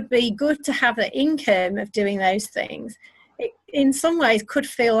it would be good to have the income of doing those things, it in some ways could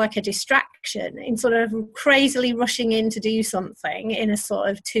feel like a distraction in sort of crazily rushing in to do something in a sort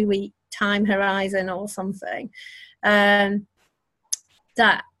of 2-week time horizon or something. And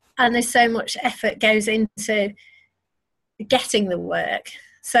there's so much effort goes into getting the work.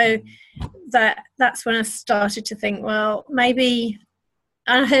 So that's when I started to think, well, maybe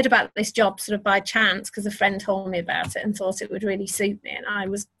I heard about this job sort of by chance because a friend told me about it and thought it would really suit me, and I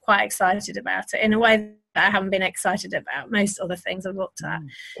was quite excited about it in a way that I haven't been excited about most other things I've looked at.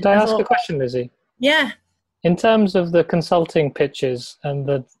 Could I ask a question, Lizzie? Yeah. In terms of the consulting pitches and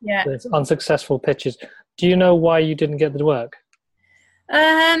the unsuccessful pitches, do you know why you didn't get the work?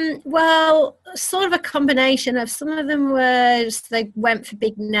 Well, sort of a combination of, some of them were just, they went for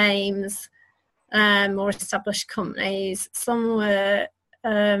big names, more established companies. Some were,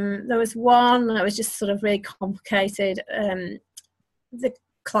 there was one that was just sort of really complicated. The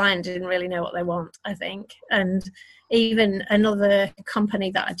client didn't really know what they want, I think. And even another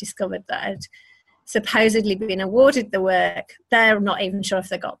company that I discovered that had supposedly been awarded the work, they're not even sure if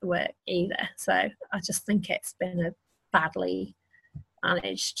they got the work either. So I just think it's been a badly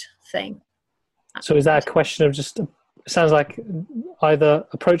managed thing. So is that a question of just, it sounds like either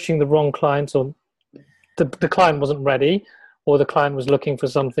approaching the wrong clients, or the client wasn't ready, or the client was looking for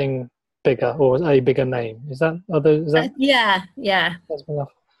something bigger or a bigger name? Is that yeah. That's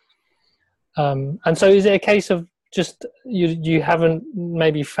enough. And so is it a case of just you haven't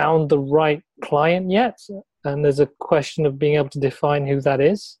maybe found the right client yet, and there's a question of being able to define who that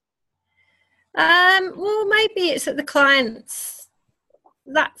is? Well, maybe it's that the clients,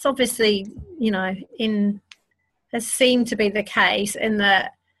 that's obviously, has seemed to be the case in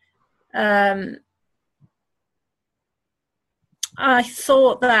that I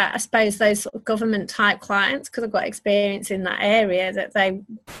thought that, I suppose, those sort of government type clients, because I've got experience in that area, that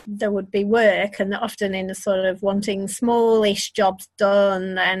there would be work, and they're often in a sort of wanting smallish jobs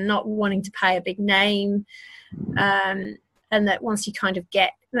done and not wanting to pay a big name. And that once you kind of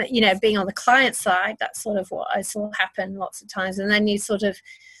get, being on the client side, that's sort of what I saw happen lots of times. And then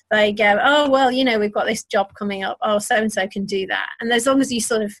they go, oh, well, we've got this job coming up. Oh, so-and-so can do that. And as long as you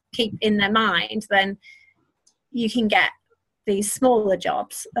sort of keep in their mind, then you can get these smaller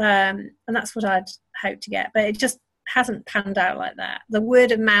jobs. And that's what I'd hoped to get. But it just hasn't panned out like that. The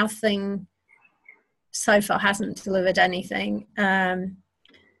word of mouth thing so far hasn't delivered anything.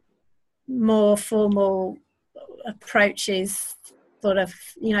 More formal approaches, sort of,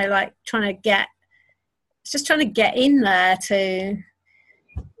 like trying to get in there to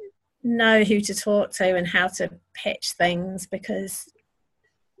know who to talk to and how to pitch things, because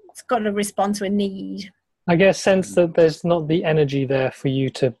it's got to respond to a need. I guess sense that there's not the energy there for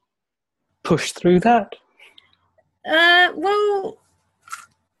you to push through that. Well,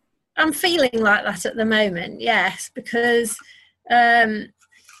 I'm feeling like that at the moment, yes, because I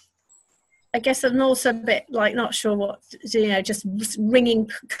guess I'm also a bit like not sure what, just ringing,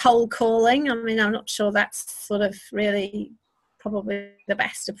 cold calling. I mean, I'm not sure that's sort of really probably the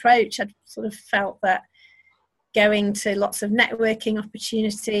best approach. I'd sort of felt that going to lots of networking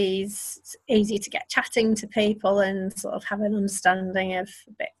opportunities, it's easy to get chatting to people and sort of have an understanding of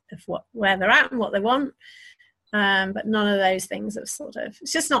a bit of where they're at and what they want. But none of those things have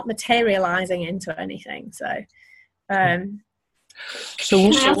it's just not materializing into anything. So, I'll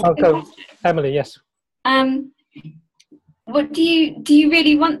go. Emily, yes. What do you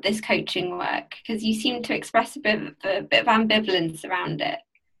really want this coaching work? Because you seem to express a bit of ambivalence around it.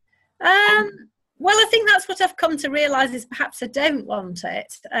 Well, I think that's what I've come to realise is perhaps I don't want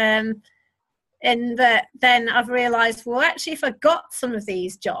it. And that then I've realised, well, actually, if I got some of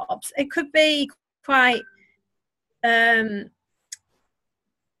these jobs, it could be quite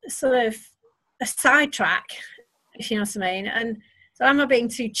sort of a sidetrack, if you know what I mean. And so am I being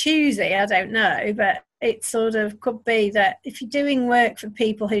too choosy? I don't know, but it sort of could be that if you're doing work for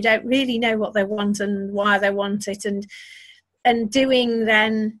people who don't really know what they want and why they want it, and doing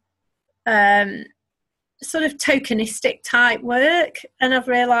then sort of tokenistic type work, and I've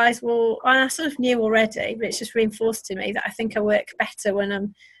realised, well, I sort of knew already, but it's just reinforced to me that I think I work better when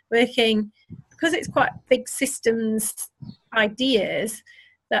I'm working, because it's quite big systems ideas,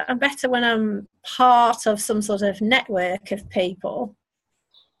 that I'm better when I'm part of some sort of network of people,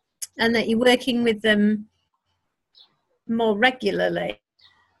 and that you're working with them more regularly,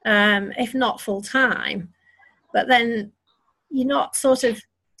 if not full time. But then you're not sort of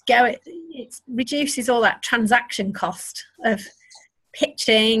it reduces all that transaction cost of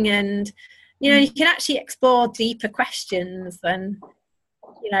pitching, and you can actually explore deeper questions than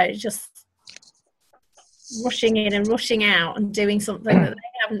just rushing in and rushing out and doing something that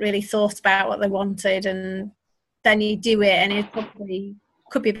they haven't really thought about what they wanted, and then you do it and it probably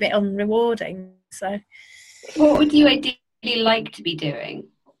could be a bit unrewarding. So what would you ideally like to be doing?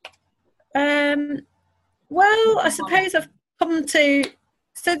 Well, I suppose I've come to,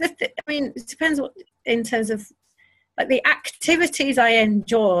 it depends what, in terms of like the activities I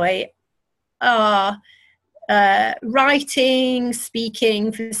enjoy are writing,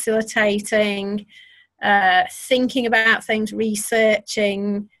 speaking, facilitating, thinking about things,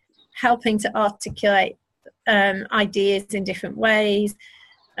 researching, helping to articulate ideas in different ways,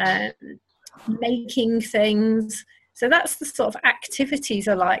 making things. So that's the sort of activities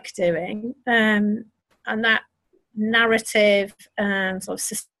I like doing, and that narrative and sort of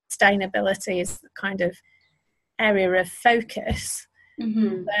sustainability is the kind of area of focus.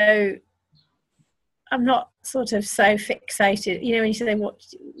 Mm-hmm. So I'm not sort of so fixated, when you say what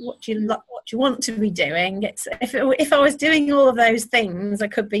you want to be doing. It's if I was doing all of those things, I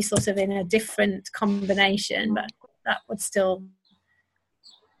could be sort of in a different combination, but that would still.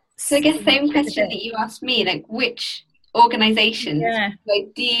 So I guess same question that you asked me, like which organisations you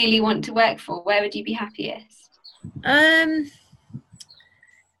ideally want to work for? Where would you be happiest? Well,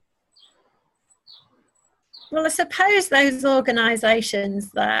 I suppose those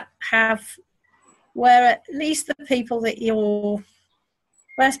organisations that have, where at least the people that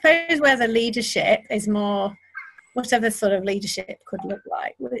I suppose where the leadership is more, whatever sort of leadership could look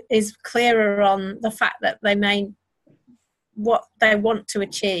like, is clearer on the fact that they may, what they want to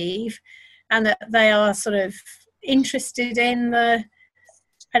achieve, and that they are sort of interested in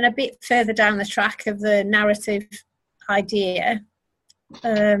and a bit further down the track of the narrative idea,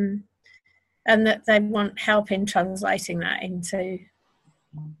 and that they want help in translating that into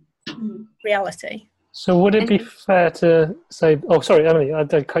reality. So would it be fair to say, sorry, Emily, I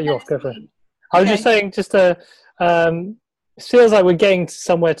did cut you off, go for it. I was just saying, it feels like we're getting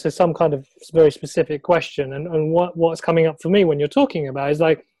somewhere to some kind of very specific question, and what's coming up for me when you're talking about is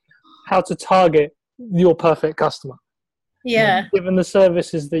like how to target your perfect customer. Yeah. Given the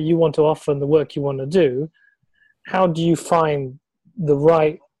services that you want to offer and the work you want to do, how do you find the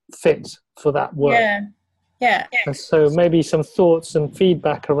right fit for that work? Yeah. And so maybe some thoughts and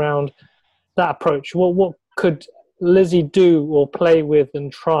feedback around that approach. What could Lizzie do or play with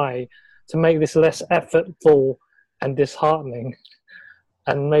and try to make this less effortful and disheartening,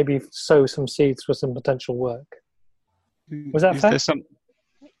 and maybe sow some seeds for some potential work? Was that fair?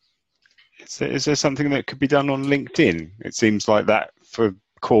 Is there something that could be done on LinkedIn? It seems like that for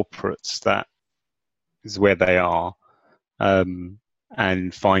corporates, that is where they are, and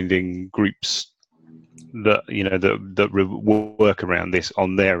finding groups that that work around this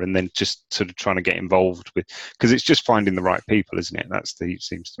on there, and then just sort of trying to get involved with, because it's just finding the right people, isn't it?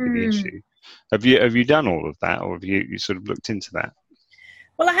 Seems to be the issue. Have you done all of that, or have you sort of looked into that?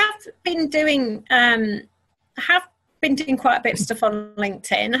 Well, I have been doing quite a bit of stuff on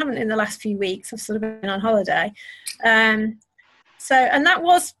LinkedIn. I haven't in the last few weeks. I've sort of been on holiday. And that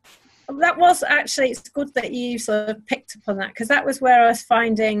was actually, it's good that you sort of picked up on that, because that was where I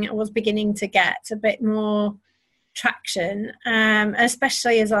was beginning to get a bit more traction,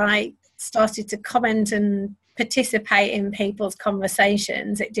 especially as I started to comment and participate in people's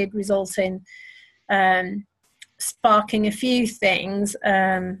conversations. It did result in sparking a few things,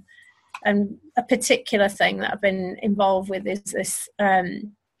 and a particular thing that I've been involved with is this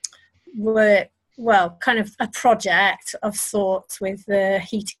kind of a project of sorts with the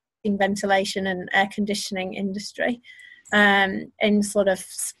heating, ventilation and air conditioning industry, in sort of,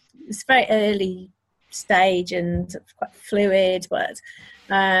 it's very early stage and quite fluid, but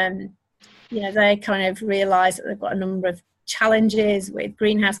they kind of realise that they've got a number of challenges with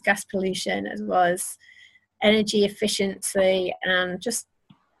greenhouse gas pollution, as well as energy efficiency and just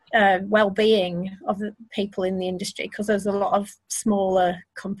well-being of the people in the industry, because there's a lot of smaller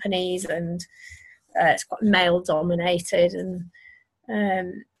companies and it's quite male dominated, and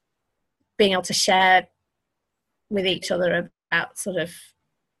being able to share with each other about sort of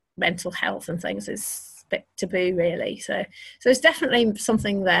mental health and things is a bit taboo, really. So there's definitely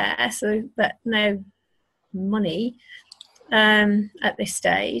something there. So that no money at this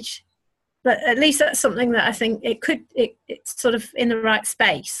stage, but at least that's something that I think it's sort of in the right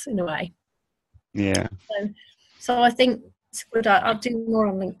space in a way. Yeah. So I think it's good. I'll do more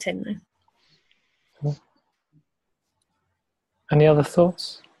on LinkedIn now. Cool. Any other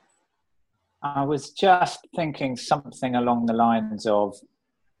thoughts? I was just thinking something along the lines of,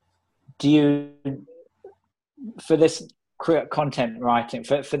 do you, for this content writing,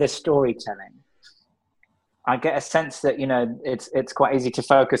 for this storytelling, I get a sense that, it's quite easy to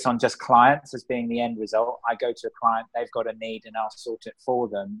focus on just clients as being the end result. I go to a client, they've got a need, and I'll sort it for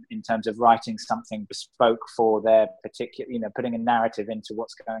them in terms of writing something bespoke for their particular, putting a narrative into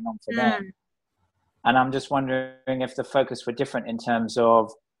what's going on for them. And I'm just wondering if the focus were different in terms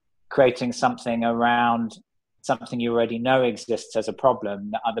of creating something around something you already know exists as a problem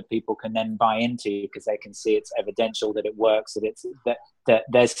that other people can then buy into, because they can see it's evidential that it works, that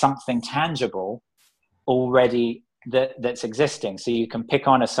there's something tangible already that's existing. So you can pick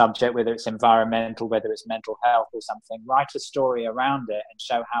on a subject, whether it's environmental, whether it's mental health or something, write a story around it and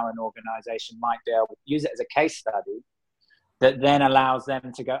show how an organization might be able to use it as a case study that then allows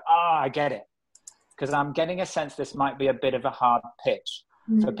them to go, I get it. Because I'm getting a sense this might be a bit of a hard pitch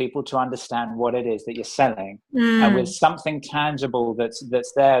for people to understand what it is that you're selling, and with something tangible that's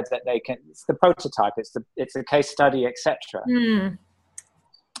there that they can. It's the prototype. It's the case study, etc.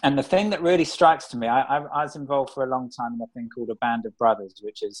 And the thing that really strikes to me, I was involved for a long time in a thing called A Band of Brothers,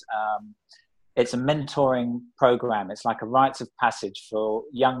 which is it's a mentoring program. It's like a rites of passage for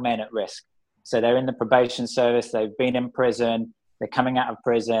young men at risk. So they're in the probation service. They've been in prison. They're coming out of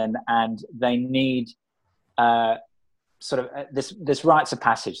prison, and they need this rites of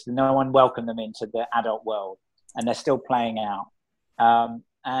passage. No one welcomed them into the adult world, and they're still playing out.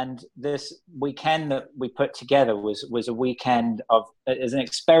 And this weekend that we put together was a weekend as an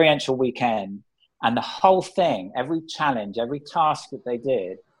experiential weekend, and the whole thing, every challenge, every task that they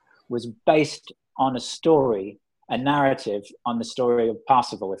did was based on a story, a narrative on the story of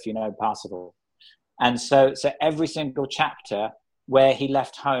Parsifal, if you know Parsifal. And so every single chapter where he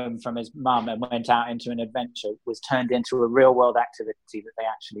left home from his mum and went out into an adventure was turned into a real world activity that they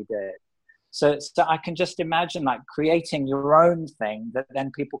actually did. So I can just imagine like creating your own thing that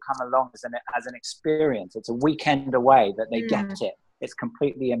then people come along as an experience. It's a weekend away that they get it. It's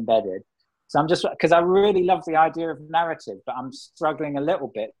completely embedded. So I'm just, because I really love the idea of narrative, but I'm struggling a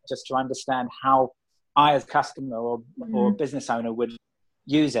little bit just to understand how I as customer or business owner would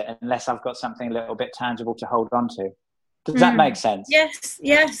use it unless I've got something a little bit tangible to hold on to. Does that make sense?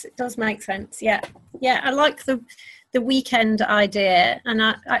 Yes, it does make sense. Yeah. I like the weekend idea, and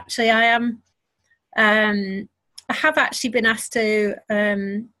I have actually been asked to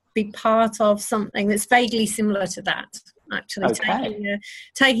be part of something that's vaguely similar to that. Actually,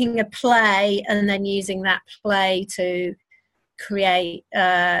 taking a play and then using that play to create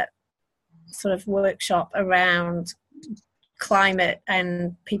a sort of workshop around climate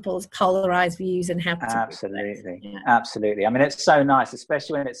and people's polarized views and how to absolutely. I mean, it's so nice,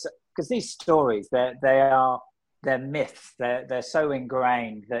 especially when it's because these stories they're myths. They're so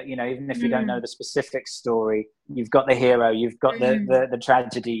ingrained that even if you don't know the specific story, you've got the hero, you've got the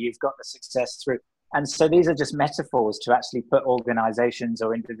tragedy, you've got the success through. And so these are just metaphors to actually put organizations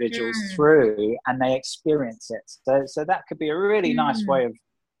or individuals through, and they experience it. So that could be a really nice way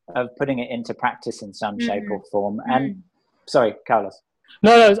of putting it into practice in some shape or form. And sorry, Carlos.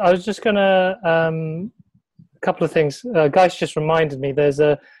 No, I was just gonna a couple of things. Guys just reminded me.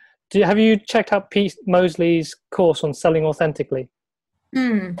 Have you checked out Pete Mosley's course on selling authentically?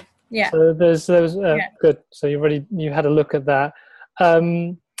 Yeah. So good. So you had a look at that.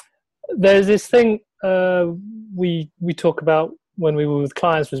 There's this thing we talk about when we were with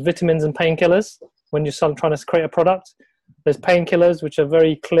clients, was vitamins and painkillers. When you're trying to create a product, there's painkillers which are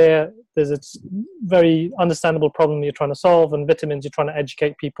very clear. There's a very understandable problem you're trying to solve, and vitamins you're trying to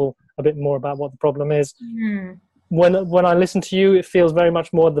educate people a bit more about what the problem is. When I listen to you, it feels very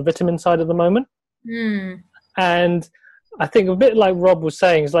much more the vitamin side at the moment. And I think a bit like Rob was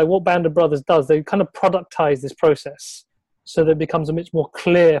saying, is like what Band of Brothers does. They kind of productize this process so that it becomes a bit more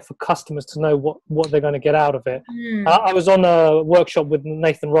clear for customers to know what they're going to get out of it. I was on a workshop with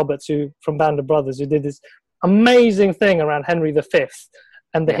Nathan Roberts, from Band of Brothers, who did this amazing thing around Henry V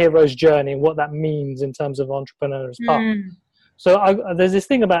and the hero's journey and what that means in terms of entrepreneur's path. So there's this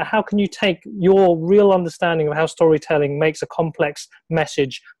thing about how can you take your real understanding of how storytelling makes a complex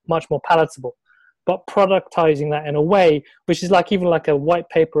message much more palatable, but productizing that in a way which is even like a white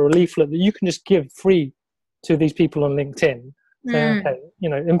paper or leaflet that you can just give free to these people on LinkedIn. Okay,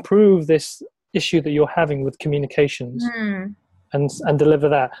 improve this issue that you're having with communications and deliver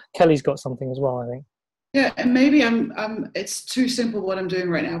that. Kelly's got something as well, I think. Yeah, and maybe it's too simple what I'm doing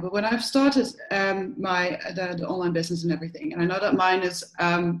right now, but when I've started the online business and everything, and I know that mine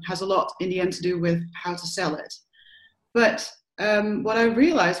has a lot in the end to do with how to sell it. But what I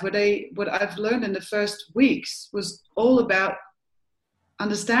realized, what I've learned in the first weeks was all about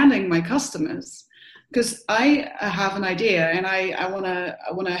understanding my customers, because I have an idea and I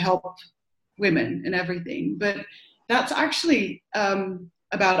want to help women and everything, but that's actually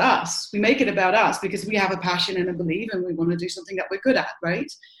about us. We make it about us because we have a passion and a belief and we want to do something that we're good at, right?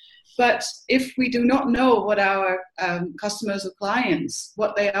 But if we do not know what our customers or clients,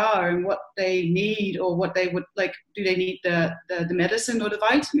 what they are and what they need, or what they would like, do they need the medicine or the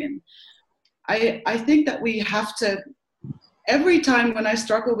vitamin? I think that we have to, every time when I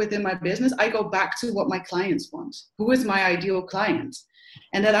struggle within my business, I go back to what my clients want. Who is my ideal client?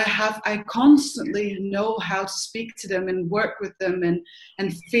 And that I constantly know how to speak to them and work with them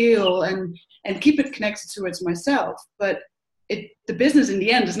and feel and keep it connected towards myself. But the business in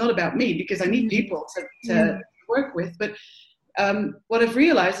the end is not about me, because I need people to work with. But what I've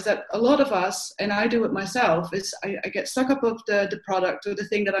realized is that a lot of us, and I do it myself, is I get stuck up of the product or the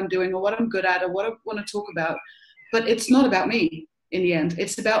thing that I'm doing or what I'm good at or what I want to talk about. But it's not about me in the end.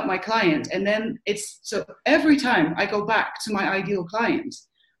 It's about my client. And then so every time I go back to my ideal client,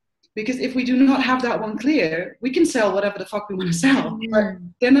 because if we do not have that one clear, we can sell whatever the fuck we want to sell, but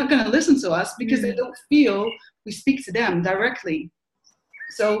they're not going to listen to us because they don't feel we speak to them directly.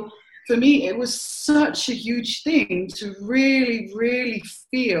 So for me, it was such a huge thing to really, really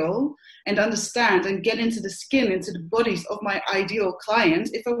feel and understand and get into the skin, into the bodies of my ideal client.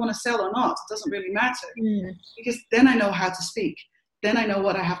 If I want to sell or not, it doesn't really matter, because then I know how to speak. Then I know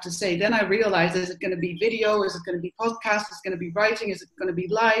what I have to say. Then I realize, is it going to be video? Is it going to be podcast? Is it going to be writing? Is it going to be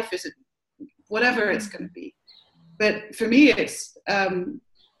live? Is it whatever it's going to be? But for me, it's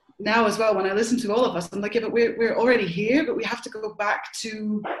now as well, when I listen to all of us, I'm like, yeah, but we're already here, but we have to go back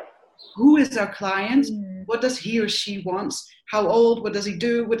to who is our client? What does he or she want? How old? What does he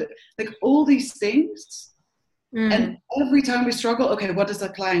do? Like all these things. And every time we struggle, okay, what does the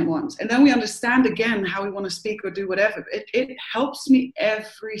client want? And then we understand again how we want to speak or do whatever. It helps me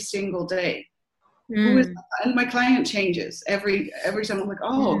every single day. And my client changes every time. I'm like,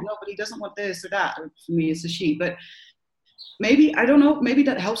 oh, no, but he doesn't want this or that. Or for me, it's a she. But maybe, I don't know, maybe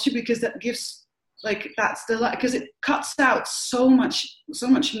that helps you, because that gives, because it cuts out so much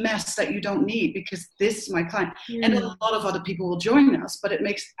mess that you don't need, because this is my client. And a lot of other people will join us, but it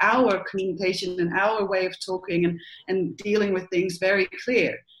makes our communication and our way of talking and dealing with things very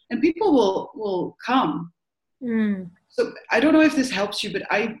clear. And people will come. So I don't know if this helps you, but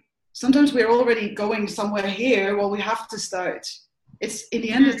sometimes we're already going somewhere here. Well, we have to start. It's in the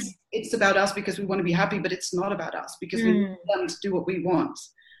end, it's about us because we want to be happy, but it's not about us because we want them to do what we want.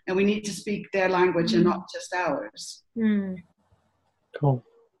 And we need to speak their language and not just ours. Cool.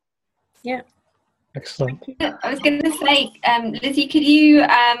 Yeah. Excellent. I was going to say, Lizzie, could you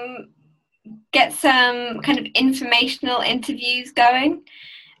get some kind of informational interviews going?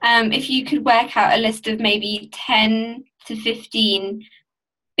 If you could work out a list of maybe 10 to 15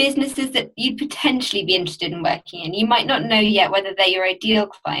 businesses that you'd potentially be interested in working in. You might not know yet whether they're your ideal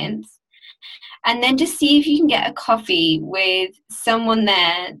clients. And then just see if you can get a coffee with someone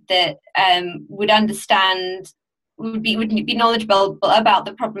there that would understand would be knowledgeable about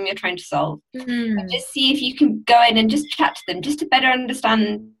the problem you're trying to solve. And just see if you can go in and just chat to them, just to better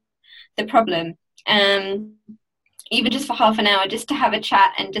understand the problem. Even just for half an hour, just to have a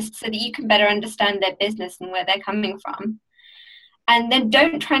chat, and just so that you can better understand their business and where they're coming from. And then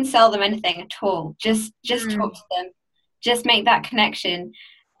don't try and sell them anything at all. Just talk to them. Just make that connection,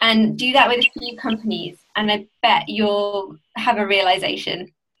 and do that with a few companies. And I bet you'll have a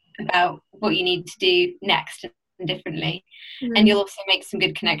realization about what you need to do next and differently. And you'll also make some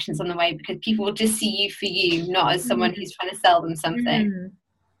good connections on the way, because people will just see you for you, not as someone who's trying to sell them something.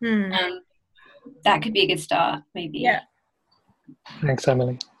 That could be a good start, maybe. Yeah. Thanks,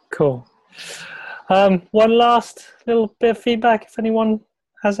 Emily. Cool. One last little bit of feedback, if anyone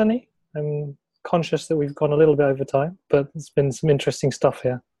has any. I'm conscious that we've gone a little bit over time, but there's been some interesting stuff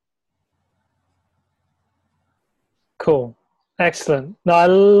here. Cool. Excellent. Now, I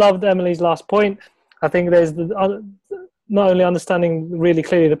loved Emily's last point. I think there's not only understanding really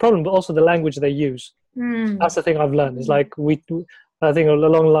clearly the problem, but also the language they use. That's the thing I've learned. Is like I think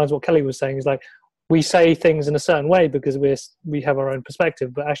along the lines of what Kelly was saying, is like we say things in a certain way because we have our own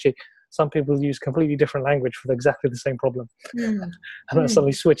perspective, but actually some people use completely different language for exactly the same problem. And that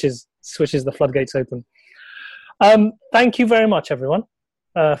suddenly switches the floodgates open. Thank you very much, everyone,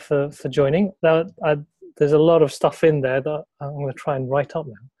 for joining. There's a lot of stuff in there that I'm going to try and write up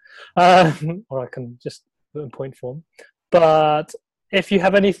now, or I can just put in point form. But if you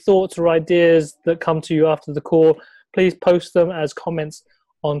have any thoughts or ideas that come to you after the call, please post them as comments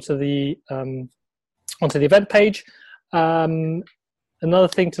onto the event page. Another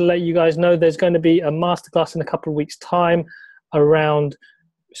thing to let you guys know, there's going to be a masterclass in a couple of weeks' time around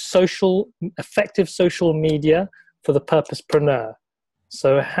effective social media for the purposepreneur.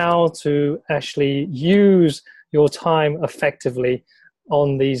 So how to actually use your time effectively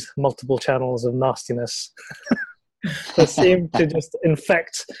on these multiple channels of nastiness that seem to just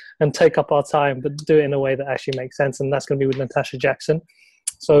infect and take up our time, but do it in a way that actually makes sense. And that's going to be with Natasha Jackson.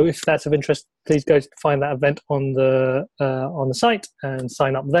 So if that's of interest, please go find that event on the site and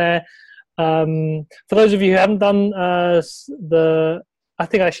sign up there. For those of you who haven't done I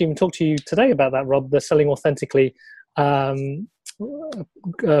think I actually even talked to you today about that, Rob, the Selling Authentically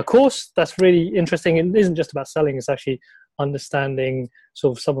course. That's really interesting. It isn't just about selling, it's actually understanding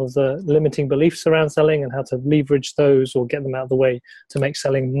sort of some of the limiting beliefs around selling and how to leverage those or get them out of the way to make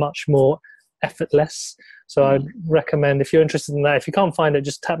selling much more effortless. So I'd recommend, if you're interested in that, if you can't find it,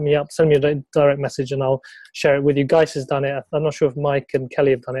 just tap me up, send me a direct message and I'll share it with you. Geis has done it. I'm not sure if Mike and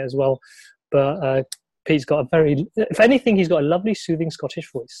Kelly have done it as well, but Pete's got if anything, he's got a lovely, soothing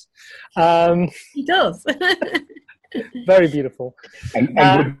Scottish voice. He does. Very beautiful. And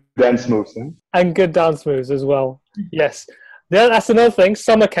good dance moves. Huh? And good dance moves as well. Yes. That's another thing.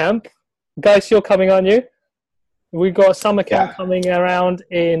 Summer camp. Guys, you're coming, aren't you? We've got summer camp coming around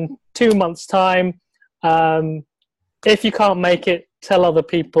in 2 months' time. If you can't make it, tell other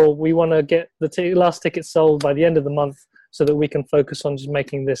people. We want to get the last ticket sold by the end of the month so that we can focus on just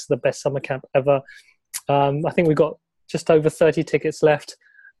making this the best summer camp ever. I think we've got just over 30 tickets left.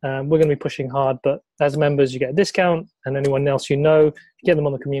 We're going to be pushing hard, but as members, you get a discount, and anyone else you know, get them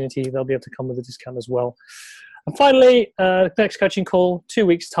on the community, they'll be able to come with a discount as well. And finally, next coaching call, 2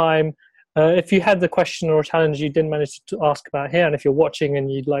 weeks' time. If you had the question or a challenge you didn't manage to ask about here, and if you're watching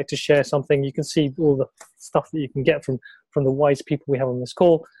and you'd like to share something, you can see all the stuff that you can get from the wise people we have on this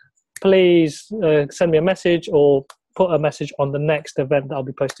call. Please send me a message or put a message on the next event that I'll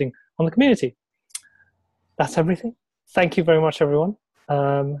be posting on the community. That's everything. Thank you very much, everyone.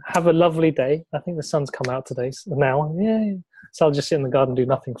 Have a lovely day. I think the sun's come out today now. Yay. So I'll just sit in the garden and do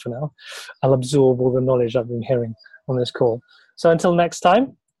nothing for now. I'll absorb all the knowledge I've been hearing on this call. So until next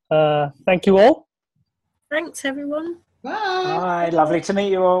time, thank you all. Thanks, everyone. Bye. Lovely to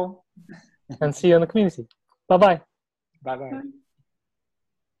meet you all. And see you in the community. Bye-bye. Bye-bye.